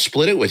 find it. I'll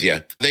split it with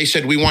you. They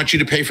said, we want you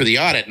to pay for the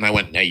audit. And I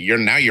went, now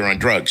you're on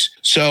drugs.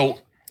 So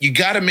you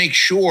got to make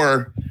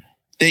sure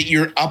that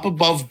you're up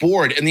above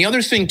board. And the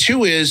other thing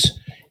too is,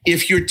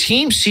 if your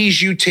team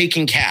sees you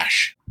taking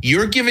cash,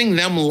 you're giving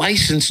them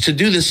license to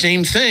do the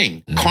same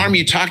thing. Mm-hmm. Carm,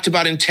 you talked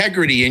about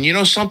integrity,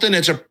 and something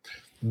that's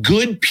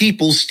good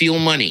people steal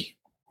money.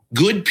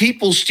 Good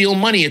people steal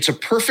money. It's a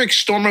perfect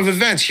storm of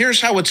events. Here's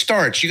how it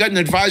starts. You got an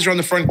advisor on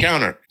the front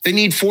counter. They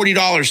need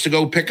 $40 to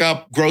go pick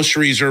up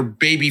groceries or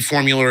baby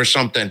formula or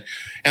something.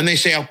 And they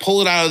say, I'll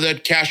pull it out of the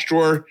cash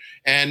drawer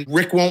and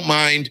Rick won't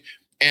mind.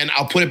 And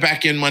I'll put it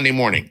back in Monday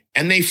morning.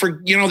 And they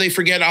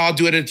forget, I'll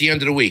do it at the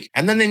end of the week.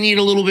 And then they need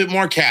a little bit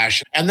more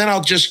cash. And then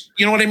I'll just,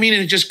 you know what I mean?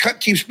 And it just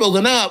keeps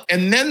building up.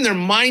 And then their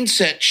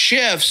mindset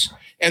shifts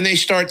and they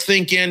start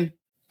thinking,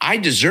 I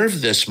deserve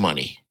this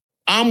money.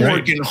 I'm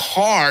working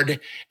hard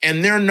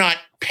and they're not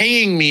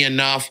paying me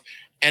enough.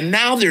 And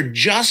now they're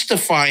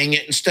justifying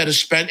it instead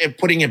of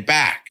putting it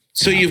back.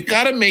 So you've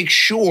got to make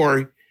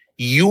sure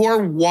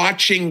you're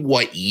watching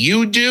what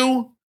you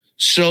do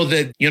so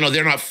that,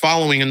 they're not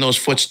following in those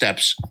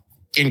footsteps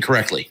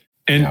incorrectly.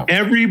 And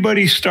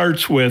everybody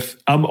starts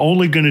with, I'm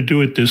only going to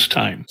do it this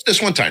time.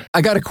 This one time.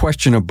 I got a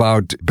question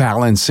about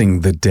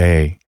balancing the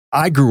day.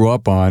 I grew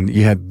up on,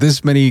 you had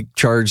this many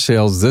charge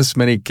sales, this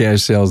many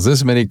cash sales,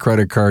 this many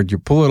credit card. You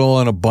pull it all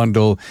in a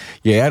bundle.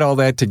 You add all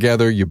that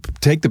together. You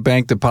take the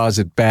bank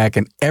deposit back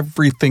and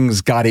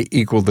everything's got to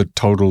equal the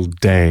total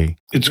day.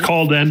 It's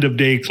called end of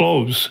day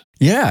close.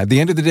 Yeah, the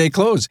end of the day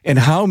close. And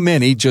how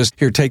many just,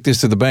 here, take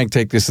this to the bank,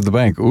 take this to the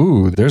bank.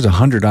 Ooh, there's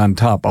 100 on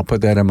top. I'll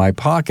put that in my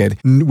pocket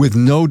with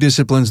no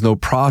disciplines, no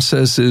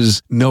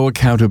processes, no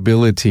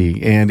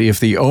accountability. And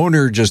if the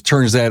owner just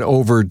turns that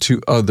over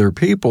to other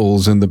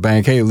people's in the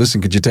bank, hey,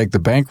 listen, could you take the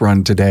bank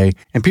run today?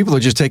 And people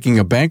are just taking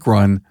a bank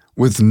run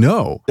with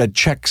that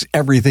checks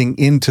everything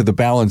into the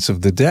balance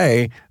of the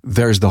day.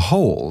 There's the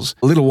holes.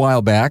 A little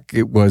while back,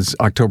 it was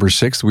October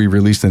 6th, we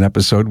released an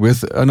episode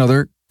with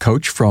another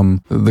coach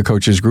from the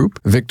Coaches Group,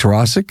 Vic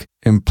Tarasic,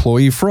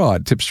 employee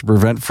fraud, tips to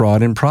prevent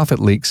fraud and profit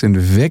leaks. And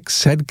Vic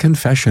said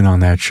confession on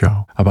that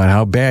show about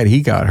how bad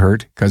he got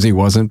hurt because he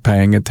wasn't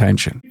paying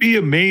attention. Be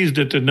amazed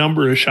at the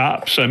number of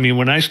shops. I mean,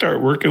 when I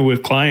start working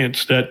with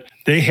clients that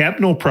they have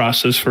no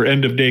process for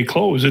end of day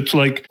close. It's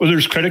like, well,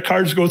 there's credit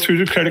cards go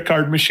through the credit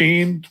card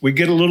machine. We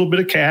get a little bit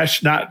of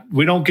cash.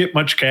 We don't get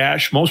much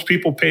cash. Most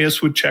people pay us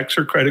with checks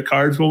or credit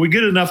cards. When we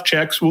get enough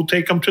checks, we'll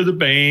take them to the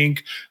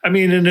bank. I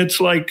mean, and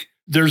it's like,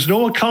 there's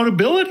no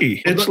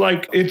accountability. It's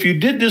like, if you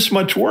did this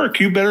much work,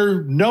 you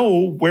better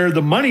know where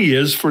the money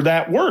is for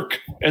that work.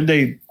 And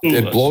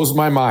it blows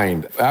my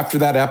mind. After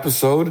that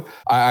episode,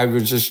 I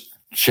was just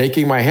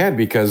shaking my head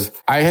because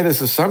I had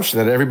this assumption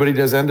that everybody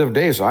does end of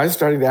day. So I was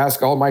starting to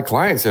ask all my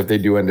clients if they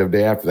do end of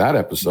day after that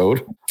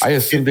episode. I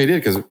assumed they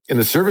did because in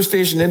the service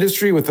station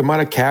industry, with the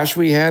amount of cash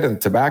we had and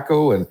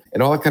tobacco and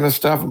all that kind of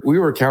stuff, we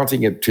were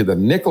counting it to the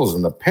nickels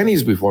and the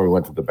pennies before we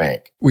went to the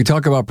bank. We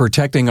talk about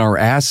protecting our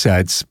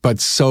assets, but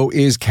so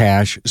is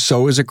cash,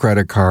 so is a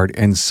credit card,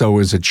 and so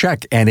is a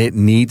check. And it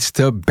needs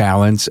to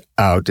balance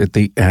out at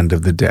the end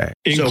of the day.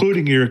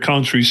 Including your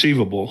accounts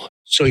receivable.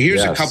 So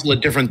here's a couple of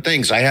different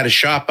things. I had a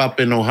shop up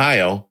in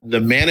Ohio. The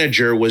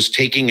manager was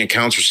taking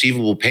accounts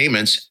receivable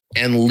payments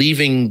and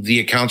leaving the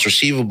accounts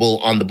receivable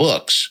on the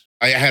books.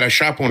 I had a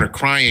shop owner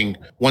crying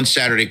one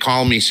Saturday,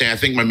 calling me saying, I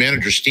think my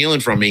manager's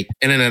stealing from me.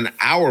 And in an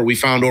hour, we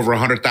found over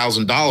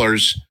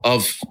 $100,000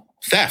 of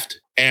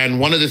theft. And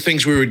one of the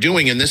things we were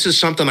doing, and this is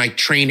something I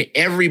train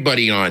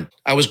everybody on,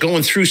 I was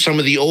going through some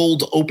of the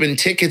old open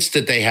tickets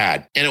that they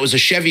had. And it was a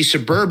Chevy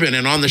Suburban.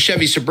 And on the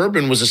Chevy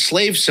Suburban was a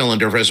slave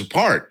cylinder as a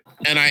part.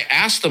 And I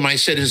asked them, I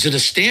said, is it a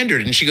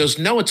standard? And she goes,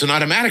 no, it's an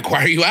automatic.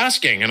 Why are you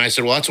asking? And I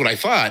said, well, that's what I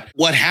thought.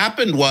 What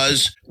happened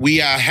was we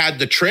had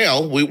the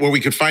trail where we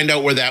could find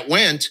out where that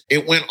went.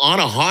 It went on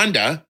a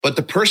Honda, but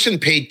the person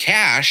paid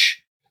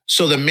cash.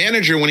 So the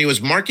manager, when he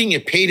was marking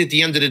it paid at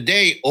the end of the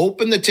day,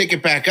 opened the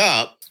ticket back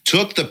up,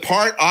 took the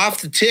part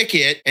off the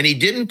ticket, and he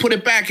didn't put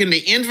it back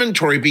into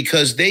inventory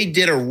because they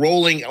did a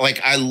rolling,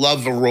 like I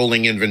love a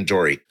rolling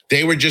inventory.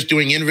 They were just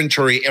doing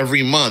inventory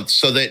every month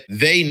so that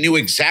they knew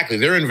exactly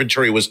their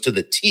inventory was to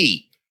the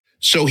T.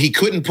 So he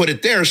couldn't put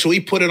it there. So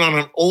he put it on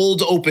an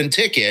old open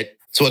ticket.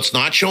 So it's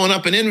not showing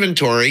up in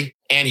inventory.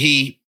 And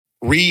he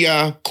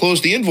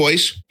closed the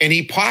invoice and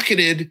he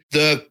pocketed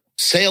the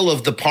sale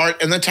of the part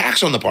and the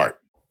tax on the part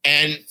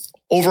and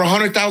over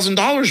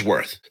 $100,000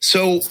 worth.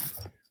 So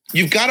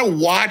you've got to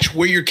watch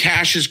where your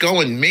cash is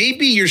going.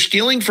 Maybe you're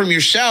stealing from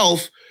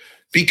yourself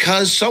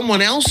because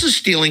someone else is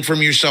stealing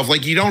from yourself.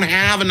 Like you don't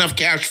have enough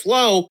cash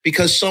flow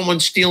because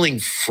someone's stealing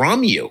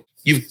from you.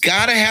 You've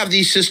got to have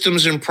these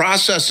systems and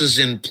processes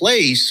in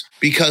place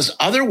because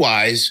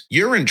otherwise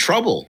you're in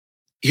trouble.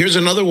 Here's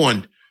another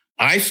one.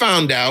 I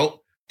found out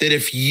that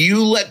if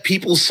you let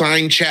people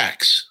sign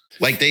checks,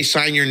 like they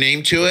sign your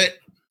name to it,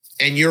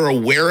 and you're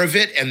aware of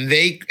it, and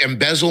they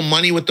embezzle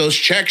money with those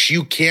checks,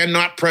 you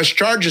cannot press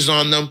charges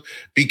on them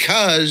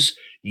because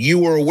you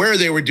were aware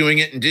they were doing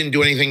it and didn't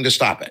do anything to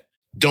stop it.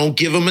 Don't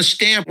give them a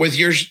stamp with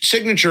your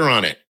signature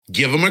on it.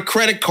 Give them a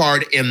credit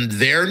card in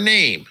their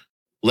name.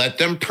 Let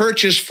them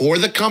purchase for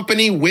the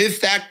company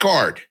with that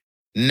card.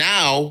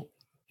 Now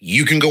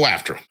you can go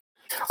after them.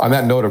 On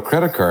that note of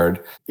credit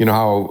card, you know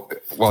how,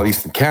 well, at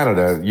least in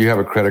Canada, you have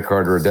a credit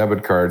card or a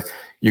debit card,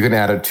 you can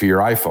add it to your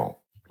iPhone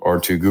or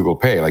to Google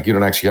Pay. Like you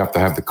don't actually have to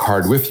have the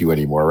card with you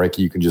anymore, right?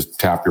 You can just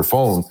tap your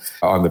phone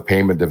on the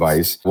payment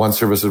device. One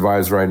service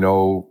advisor I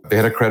know, they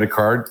had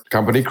a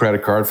company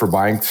credit card for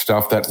buying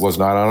stuff that was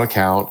not on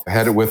account.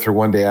 Had it with her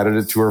one day, added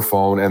it to her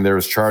phone, and there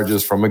was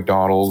charges from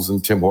McDonald's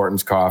and Tim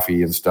Hortons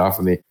coffee and stuff.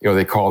 And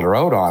they called her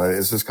out on it.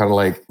 It's just kind of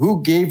like,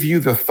 who gave you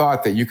the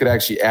thought that you could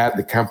actually add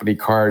the company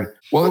card?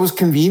 Well, it was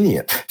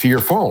convenient to your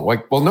phone.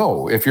 Like, well,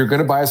 no, if you're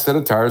going to buy a set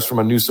of tires from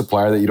a new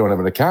supplier that you don't have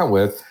an account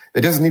with,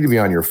 it doesn't need to be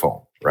on your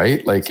phone.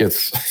 Right? Like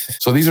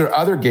so these are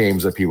other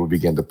games that people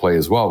begin to play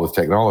as well with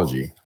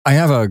technology. I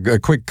have a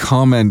quick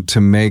comment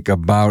to make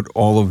about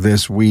all of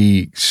this.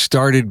 We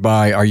started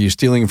by, are you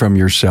stealing from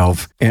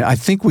yourself? And I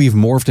think we've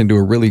morphed into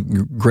a really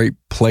great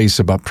place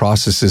about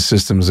processes,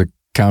 systems,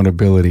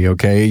 accountability.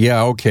 Okay.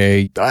 Yeah.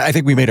 Okay. I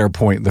think we made our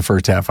point in the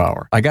first half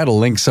hour. I got to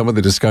link some of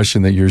the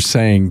discussion that you're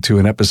saying to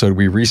an episode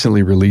we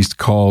recently released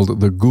called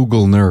The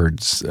Google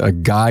Nerds, a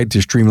guide to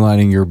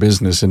streamlining your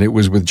business. And it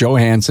was with Joe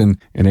Hansen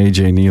and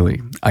AJ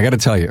Neely. I got to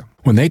tell you,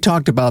 when they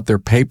talked about their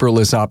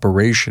paperless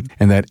operation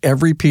and that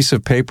every piece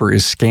of paper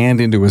is scanned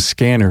into a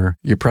scanner,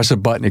 you press a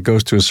button, it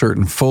goes to a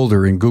certain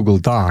folder in Google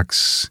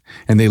Docs,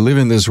 and they live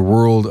in this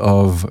world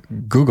of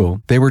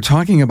Google, they were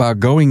talking about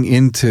going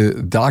into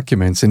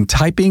documents and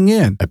typing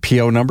in a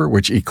PO number,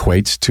 which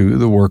equates to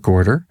the work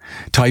order,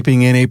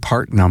 typing in a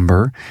part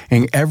number,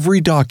 and every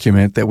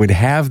document that would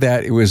have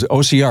that, it was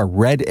OCR,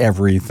 read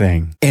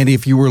everything. And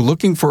if you were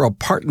looking for a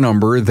part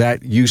number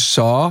that you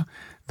saw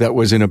that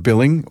was in a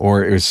billing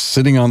or it was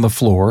sitting on the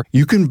floor,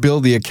 you can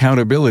build the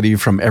accountability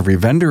from every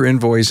vendor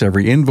invoice,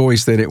 every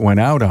invoice that it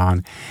went out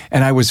on.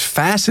 And I was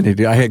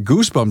fascinated. I had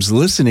goosebumps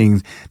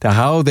listening to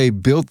how they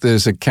built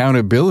this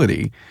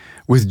accountability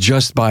with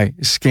just by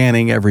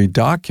scanning every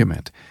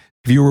document.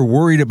 If you were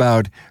worried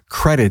about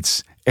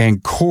credits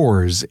and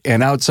cores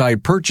and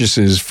outside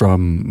purchases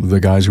from the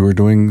guys who are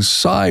doing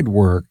side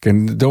work.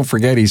 And don't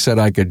forget, he said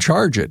I could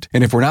charge it.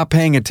 And if we're not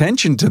paying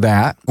attention to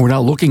that, we're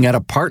not looking at a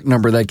part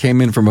number that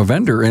came in from a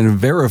vendor and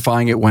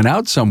verifying it went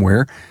out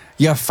somewhere,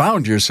 you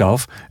found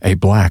yourself a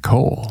black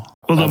hole.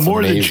 Well, the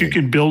more that you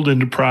can build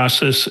into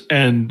process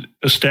and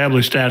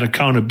establish that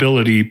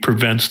accountability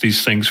prevents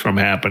these things from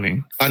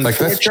happening. Like,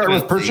 let's start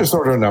with purchase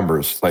order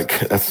numbers.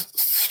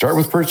 Start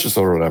with purchase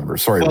order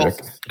numbers. Sorry,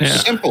 Rick. Yeah.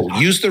 Simple.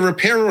 Use the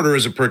repair order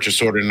as a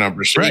purchase order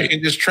number so you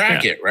can just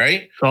track it,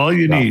 right? That's all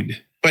you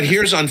need. But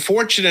here's,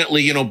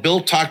 unfortunately,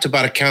 Bill talked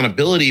about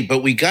accountability,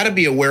 but we got to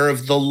be aware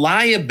of the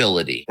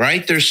liability,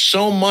 right? There's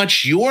so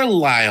much you're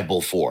liable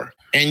for.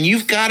 And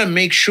you've got to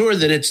make sure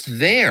that it's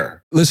there.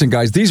 Listen,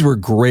 guys, these were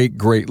great,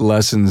 great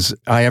lessons.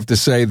 I have to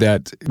say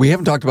that we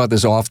haven't talked about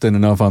this often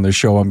enough on the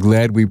show. I'm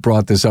glad we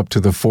brought this up to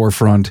the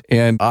forefront,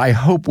 and I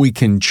hope we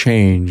can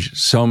change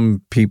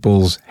some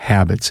people's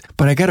habits.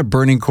 But I got a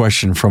burning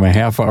question from a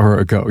half hour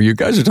ago. You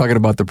guys are talking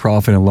about the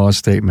profit and loss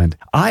statement.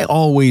 I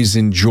always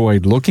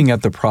enjoyed looking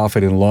at the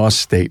profit and loss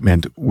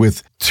statement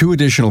with two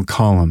additional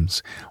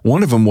columns.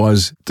 One of them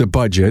was the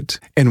budget,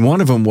 and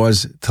one of them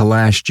was to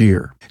last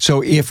year.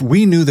 So if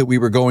we knew that we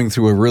were going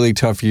through a really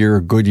tough year,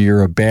 a good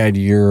year, a bad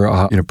year,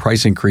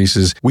 price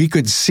increases, we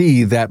could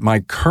see that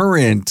my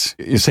current,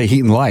 say,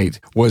 heat and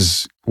light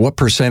was what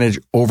percentage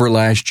over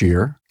last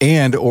year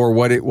and or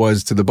what it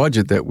was to the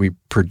budget that we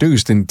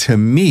produced. And to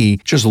me,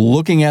 just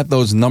looking at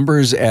those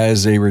numbers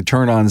as a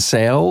return on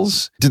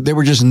sales, they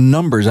were just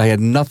numbers. I had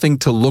nothing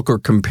to look or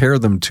compare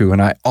them to.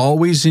 And I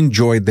always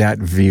enjoyed that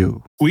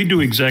view. We do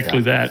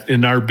exactly that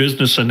in our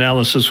business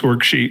analysis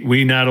worksheet.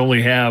 We not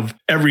only have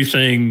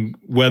everything,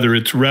 whether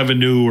it's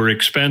revenue or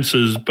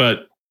expenses,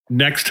 but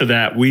next to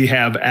that, we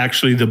have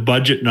actually the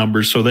budget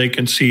numbers so they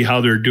can see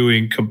how they're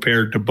doing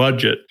compared to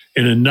budget.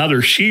 In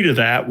another sheet of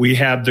that, we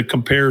have the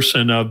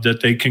comparison of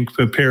that they can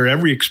compare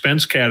every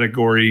expense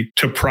category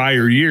to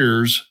prior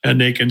years,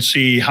 and they can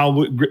see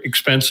how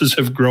expenses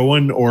have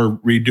grown or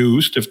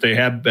reduced if they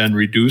have been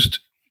reduced.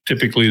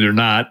 Typically, they're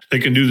not. They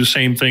can do the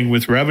same thing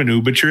with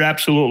revenue, but you're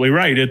absolutely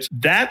right.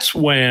 That's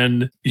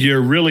when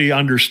you're really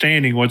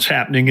understanding what's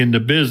happening in the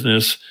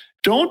business.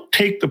 Don't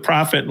take the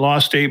profit and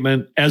loss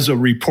statement as a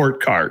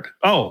report card.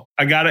 Oh,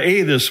 I got an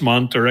A this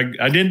month, or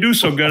I didn't do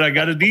so good. I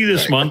got a D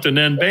this month, and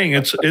then bang,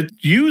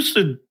 use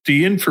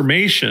the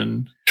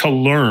information to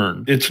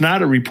learn. It's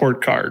not a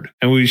report card,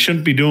 and we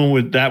shouldn't be doing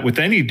with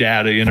any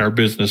data in our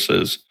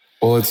businesses.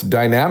 Well, it's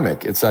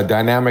dynamic. It's a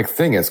dynamic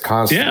thing. It's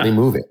constantly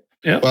moving.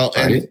 Yeah. Well,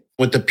 and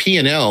with the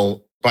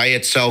P&L by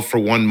itself for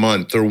 1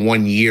 month or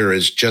 1 year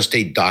is just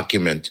a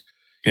document.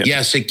 Yeah.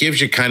 Yes, it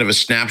gives you kind of a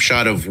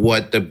snapshot of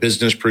what the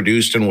business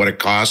produced and what it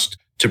cost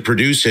to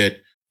produce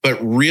it. But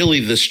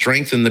really, the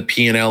strength in the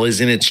P&L is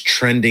in its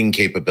trending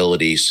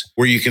capabilities,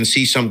 where you can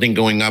see something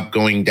going up,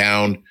 going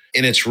down,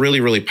 and it's really,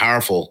 really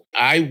powerful.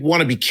 I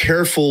want to be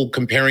careful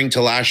comparing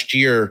to last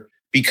year,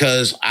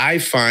 because I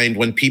find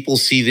when people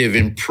see they've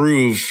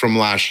improved from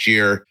last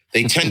year,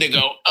 they tend to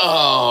go,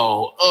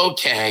 oh,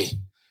 okay,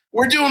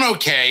 we're doing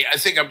okay. I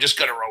think I'm just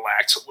going to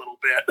relax a little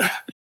bit.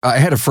 I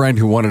had a friend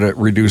who wanted to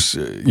reduce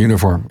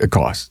uniform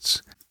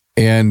costs,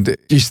 and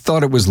he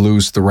thought it was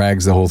loose, the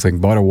rags, the whole thing,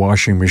 bought a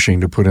washing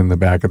machine to put in the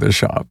back of the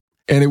shop.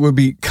 And it would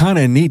be kind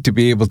of neat to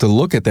be able to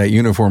look at that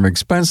uniform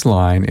expense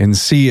line and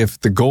see if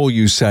the goal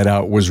you set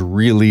out was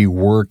really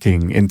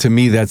working. And to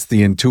me, that's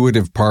the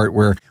intuitive part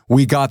where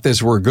we got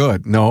this, we're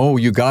good. No,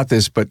 you got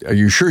this, but are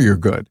you sure you're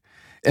good?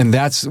 And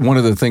that's one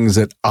of the things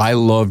that I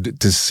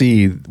loved to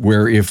see,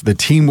 where if the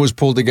team was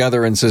pulled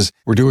together and says,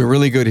 we're doing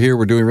really good here,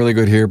 we're doing really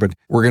good here, but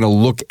we're going to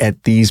look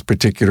at these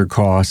particular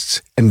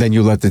costs, and then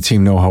you let the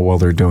team know how well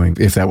they're doing,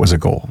 if that was a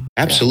goal.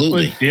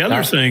 Absolutely. Well, the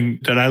other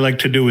thing that I like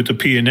to do with the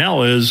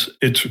P&L is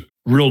it's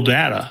real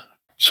data.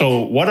 So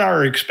what are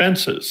our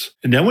expenses?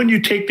 And then when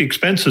you take the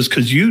expenses,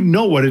 because you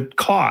know what it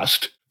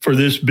cost for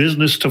this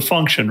business to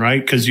function, right?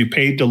 Because you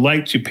paid the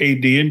lights, you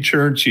paid the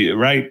insurance,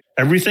 right?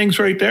 Everything's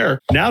right there.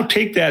 Now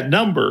take that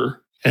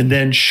number and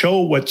then show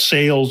what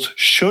sales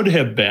should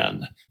have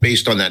been.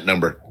 Based on that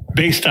number.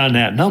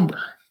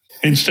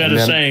 Instead of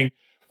saying,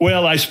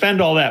 well, I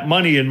spend all that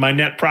money and my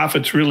net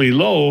profit's really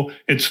low.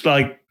 It's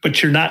like,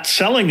 but you're not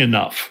selling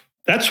enough.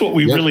 That's what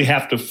we really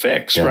have to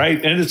fix, right?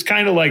 And it's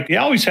kind of like, you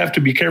always have to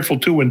be careful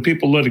too when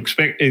people look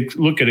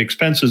at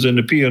expenses in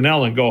the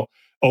P&L and go,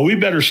 oh, we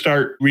better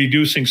start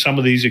reducing some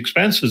of these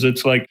expenses.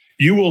 It's like,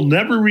 you will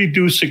never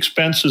reduce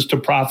expenses to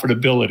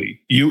profitability.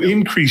 You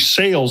increase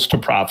sales to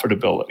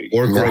profitability.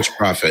 Or gross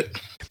profit.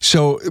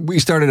 So we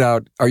started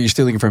out, are you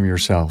stealing from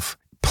yourself?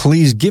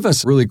 Please give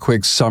us a really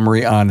quick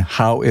summary on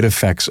how it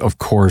affects, of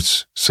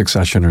course,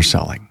 succession or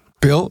selling.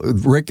 Bill,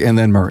 Rick, and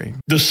then Murray.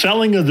 The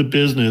selling of the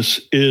business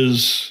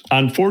is,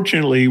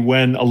 unfortunately,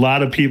 when a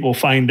lot of people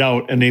find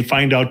out, and they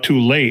find out too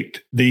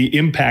late, the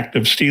impact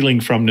of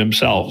stealing from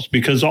themselves,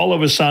 because all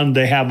of a sudden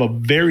they have a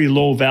very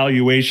low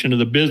valuation of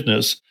the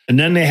business. And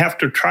then they have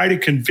to try to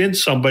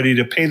convince somebody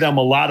to pay them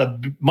a lot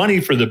of money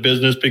for the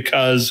business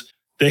because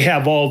they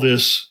have all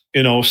this,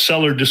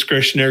 seller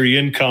discretionary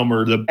income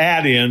or the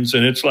add-ins.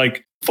 And it's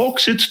like,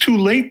 folks, it's too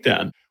late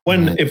then.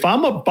 If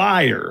I'm a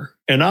buyer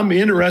and I'm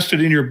interested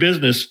in your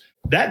business,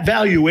 that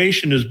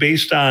valuation is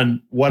based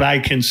on what I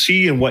can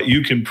see and what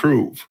you can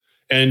prove.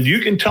 And you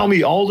can tell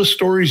me all the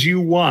stories you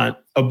want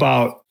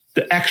about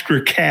the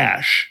extra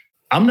cash.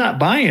 I'm not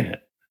buying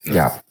it.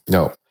 Yeah,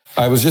 no.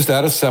 I was just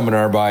at a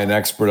seminar by an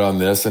expert on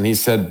this, and he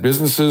said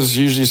businesses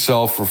usually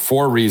sell for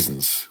 4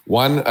 reasons.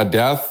 1, a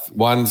death,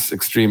 1,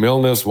 extreme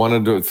illness,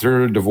 1, a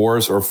third, a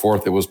divorce, or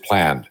 4th, it was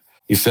planned.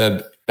 He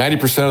said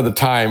 90% of the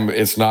time,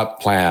 it's not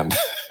planned.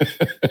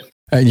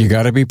 And you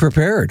got to be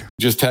prepared.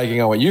 Just tagging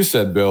on what you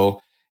said,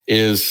 Bill,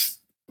 is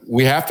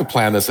we have to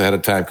plan this ahead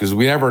of time because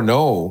we never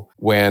know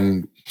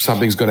when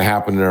something's going to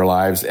happen in our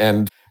lives.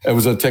 And it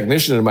was a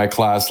technician in my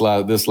class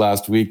this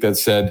last week that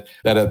said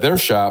that at their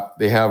shop,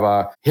 they have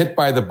a hit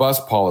by the bus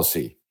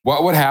policy.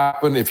 What would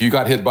happen if you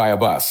got hit by a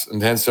bus?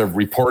 And hence of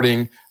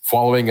reporting,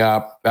 following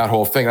up, that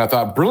whole thing. And I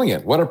thought,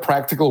 brilliant. What a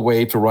practical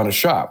way to run a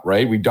shop,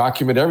 right? We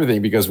document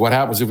everything because what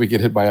happens if we get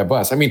hit by a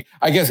bus? I mean,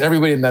 I guess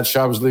everybody in that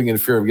shop is living in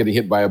fear of getting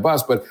hit by a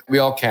bus, but we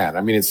all can.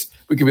 I mean,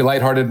 we can be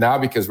lighthearted now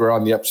because we're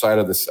on the upside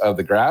of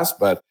the grass,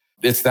 but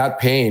it's that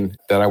pain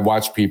that I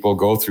watch people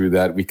go through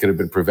that we could have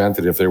been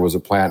prevented if there was a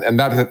plan. And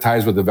that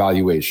ties with the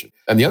valuation.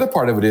 And the other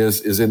part of it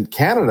is in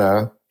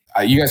Canada,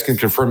 you guys can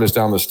confirm this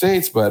down the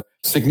States, but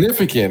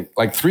significant,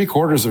 like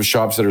 3/4 of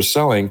shops that are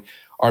selling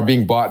are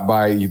being bought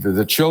by either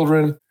the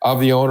children of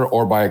the owner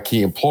or by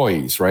key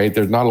employees, right?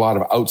 There's not a lot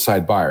of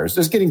outside buyers.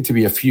 There's getting to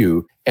be a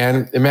few.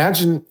 And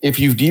imagine if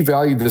you've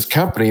devalued this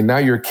company and now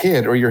your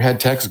kid or your head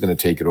tech is going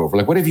to take it over.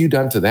 Like, what have you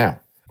done to them,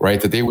 right?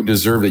 That they would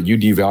deserve that you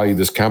devalue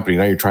this company.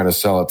 Now you're trying to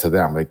sell it to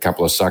them, like a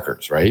couple of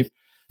suckers, right?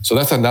 So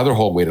that's another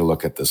whole way to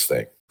look at this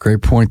thing.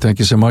 Great point. Thank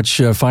you so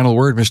much. Final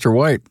word, Mr.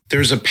 White.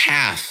 There's a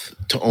path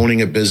to owning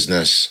a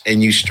business,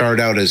 and you start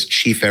out as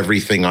chief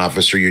everything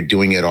officer. You're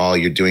doing it all.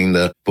 You're doing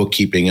the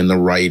bookkeeping and the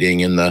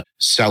writing and the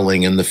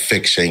selling and the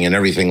fixing and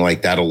everything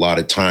like that a lot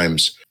of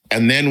times.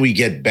 And then we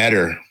get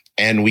better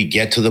and we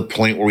get to the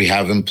point where we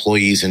have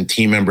employees and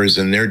team members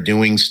and they're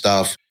doing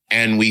stuff.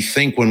 And we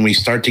think when we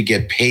start to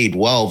get paid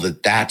well,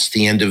 that that's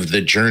the end of the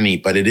journey,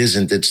 but it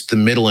isn't. It's the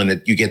middle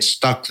and you get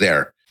stuck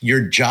there.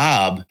 Your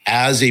job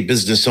as a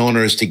business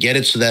owner is to get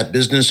it so that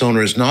business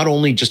owner is not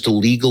only just a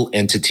legal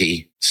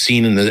entity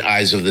seen in the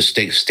eyes of the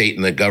state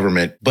and the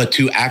government, but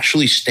to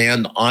actually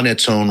stand on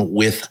its own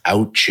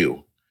without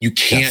you. You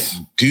can't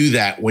do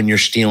that when you're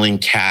stealing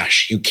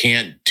cash. You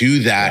can't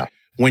do that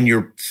when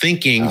you're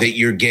thinking that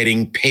you're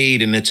getting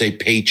paid and it's a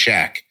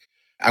paycheck.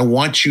 I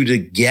want you to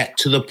get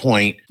to the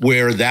point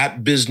where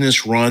that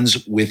business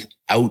runs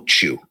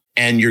without you.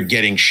 And you're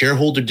getting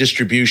shareholder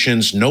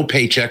distributions, no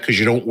paycheck because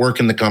you don't work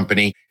in the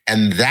company.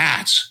 And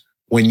that's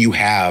when you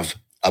have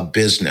a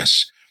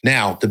business.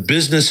 Now, the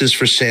business is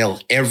for sale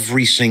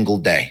every single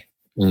day.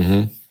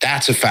 Mm-hmm.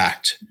 That's a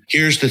fact.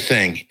 Here's the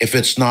thing. If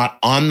it's not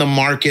on the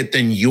market,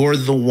 then you're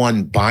the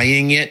one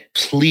buying it.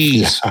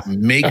 Please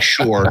make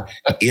sure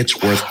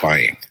it's worth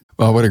buying.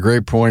 Well, what a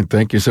great point.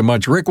 Thank you so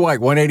much. Rick White,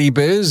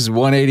 180biz,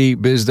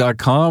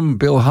 180biz.com.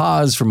 Bill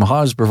Haas from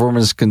Haas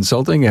Performance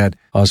Consulting at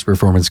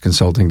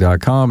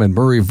haasperformanceconsulting.com. And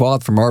Murray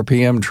Voth from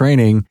RPM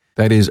Training.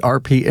 That is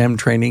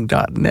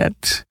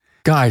rpmtraining.net.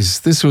 Guys,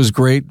 this was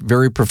great.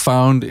 Very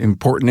profound,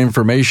 important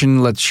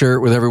information. Let's share it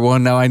with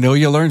everyone. Now, I know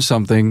you learned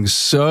something,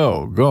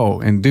 so go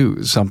and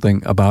do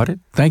something about it.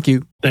 Thank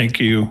you. Thank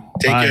you.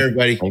 Take care,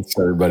 everybody. Thanks,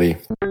 everybody.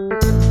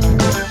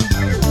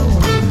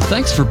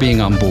 Thanks for being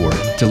on board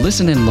to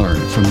listen and learn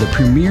from the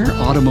premier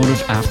automotive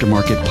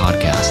aftermarket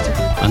podcast.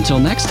 Until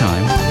next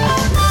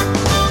time.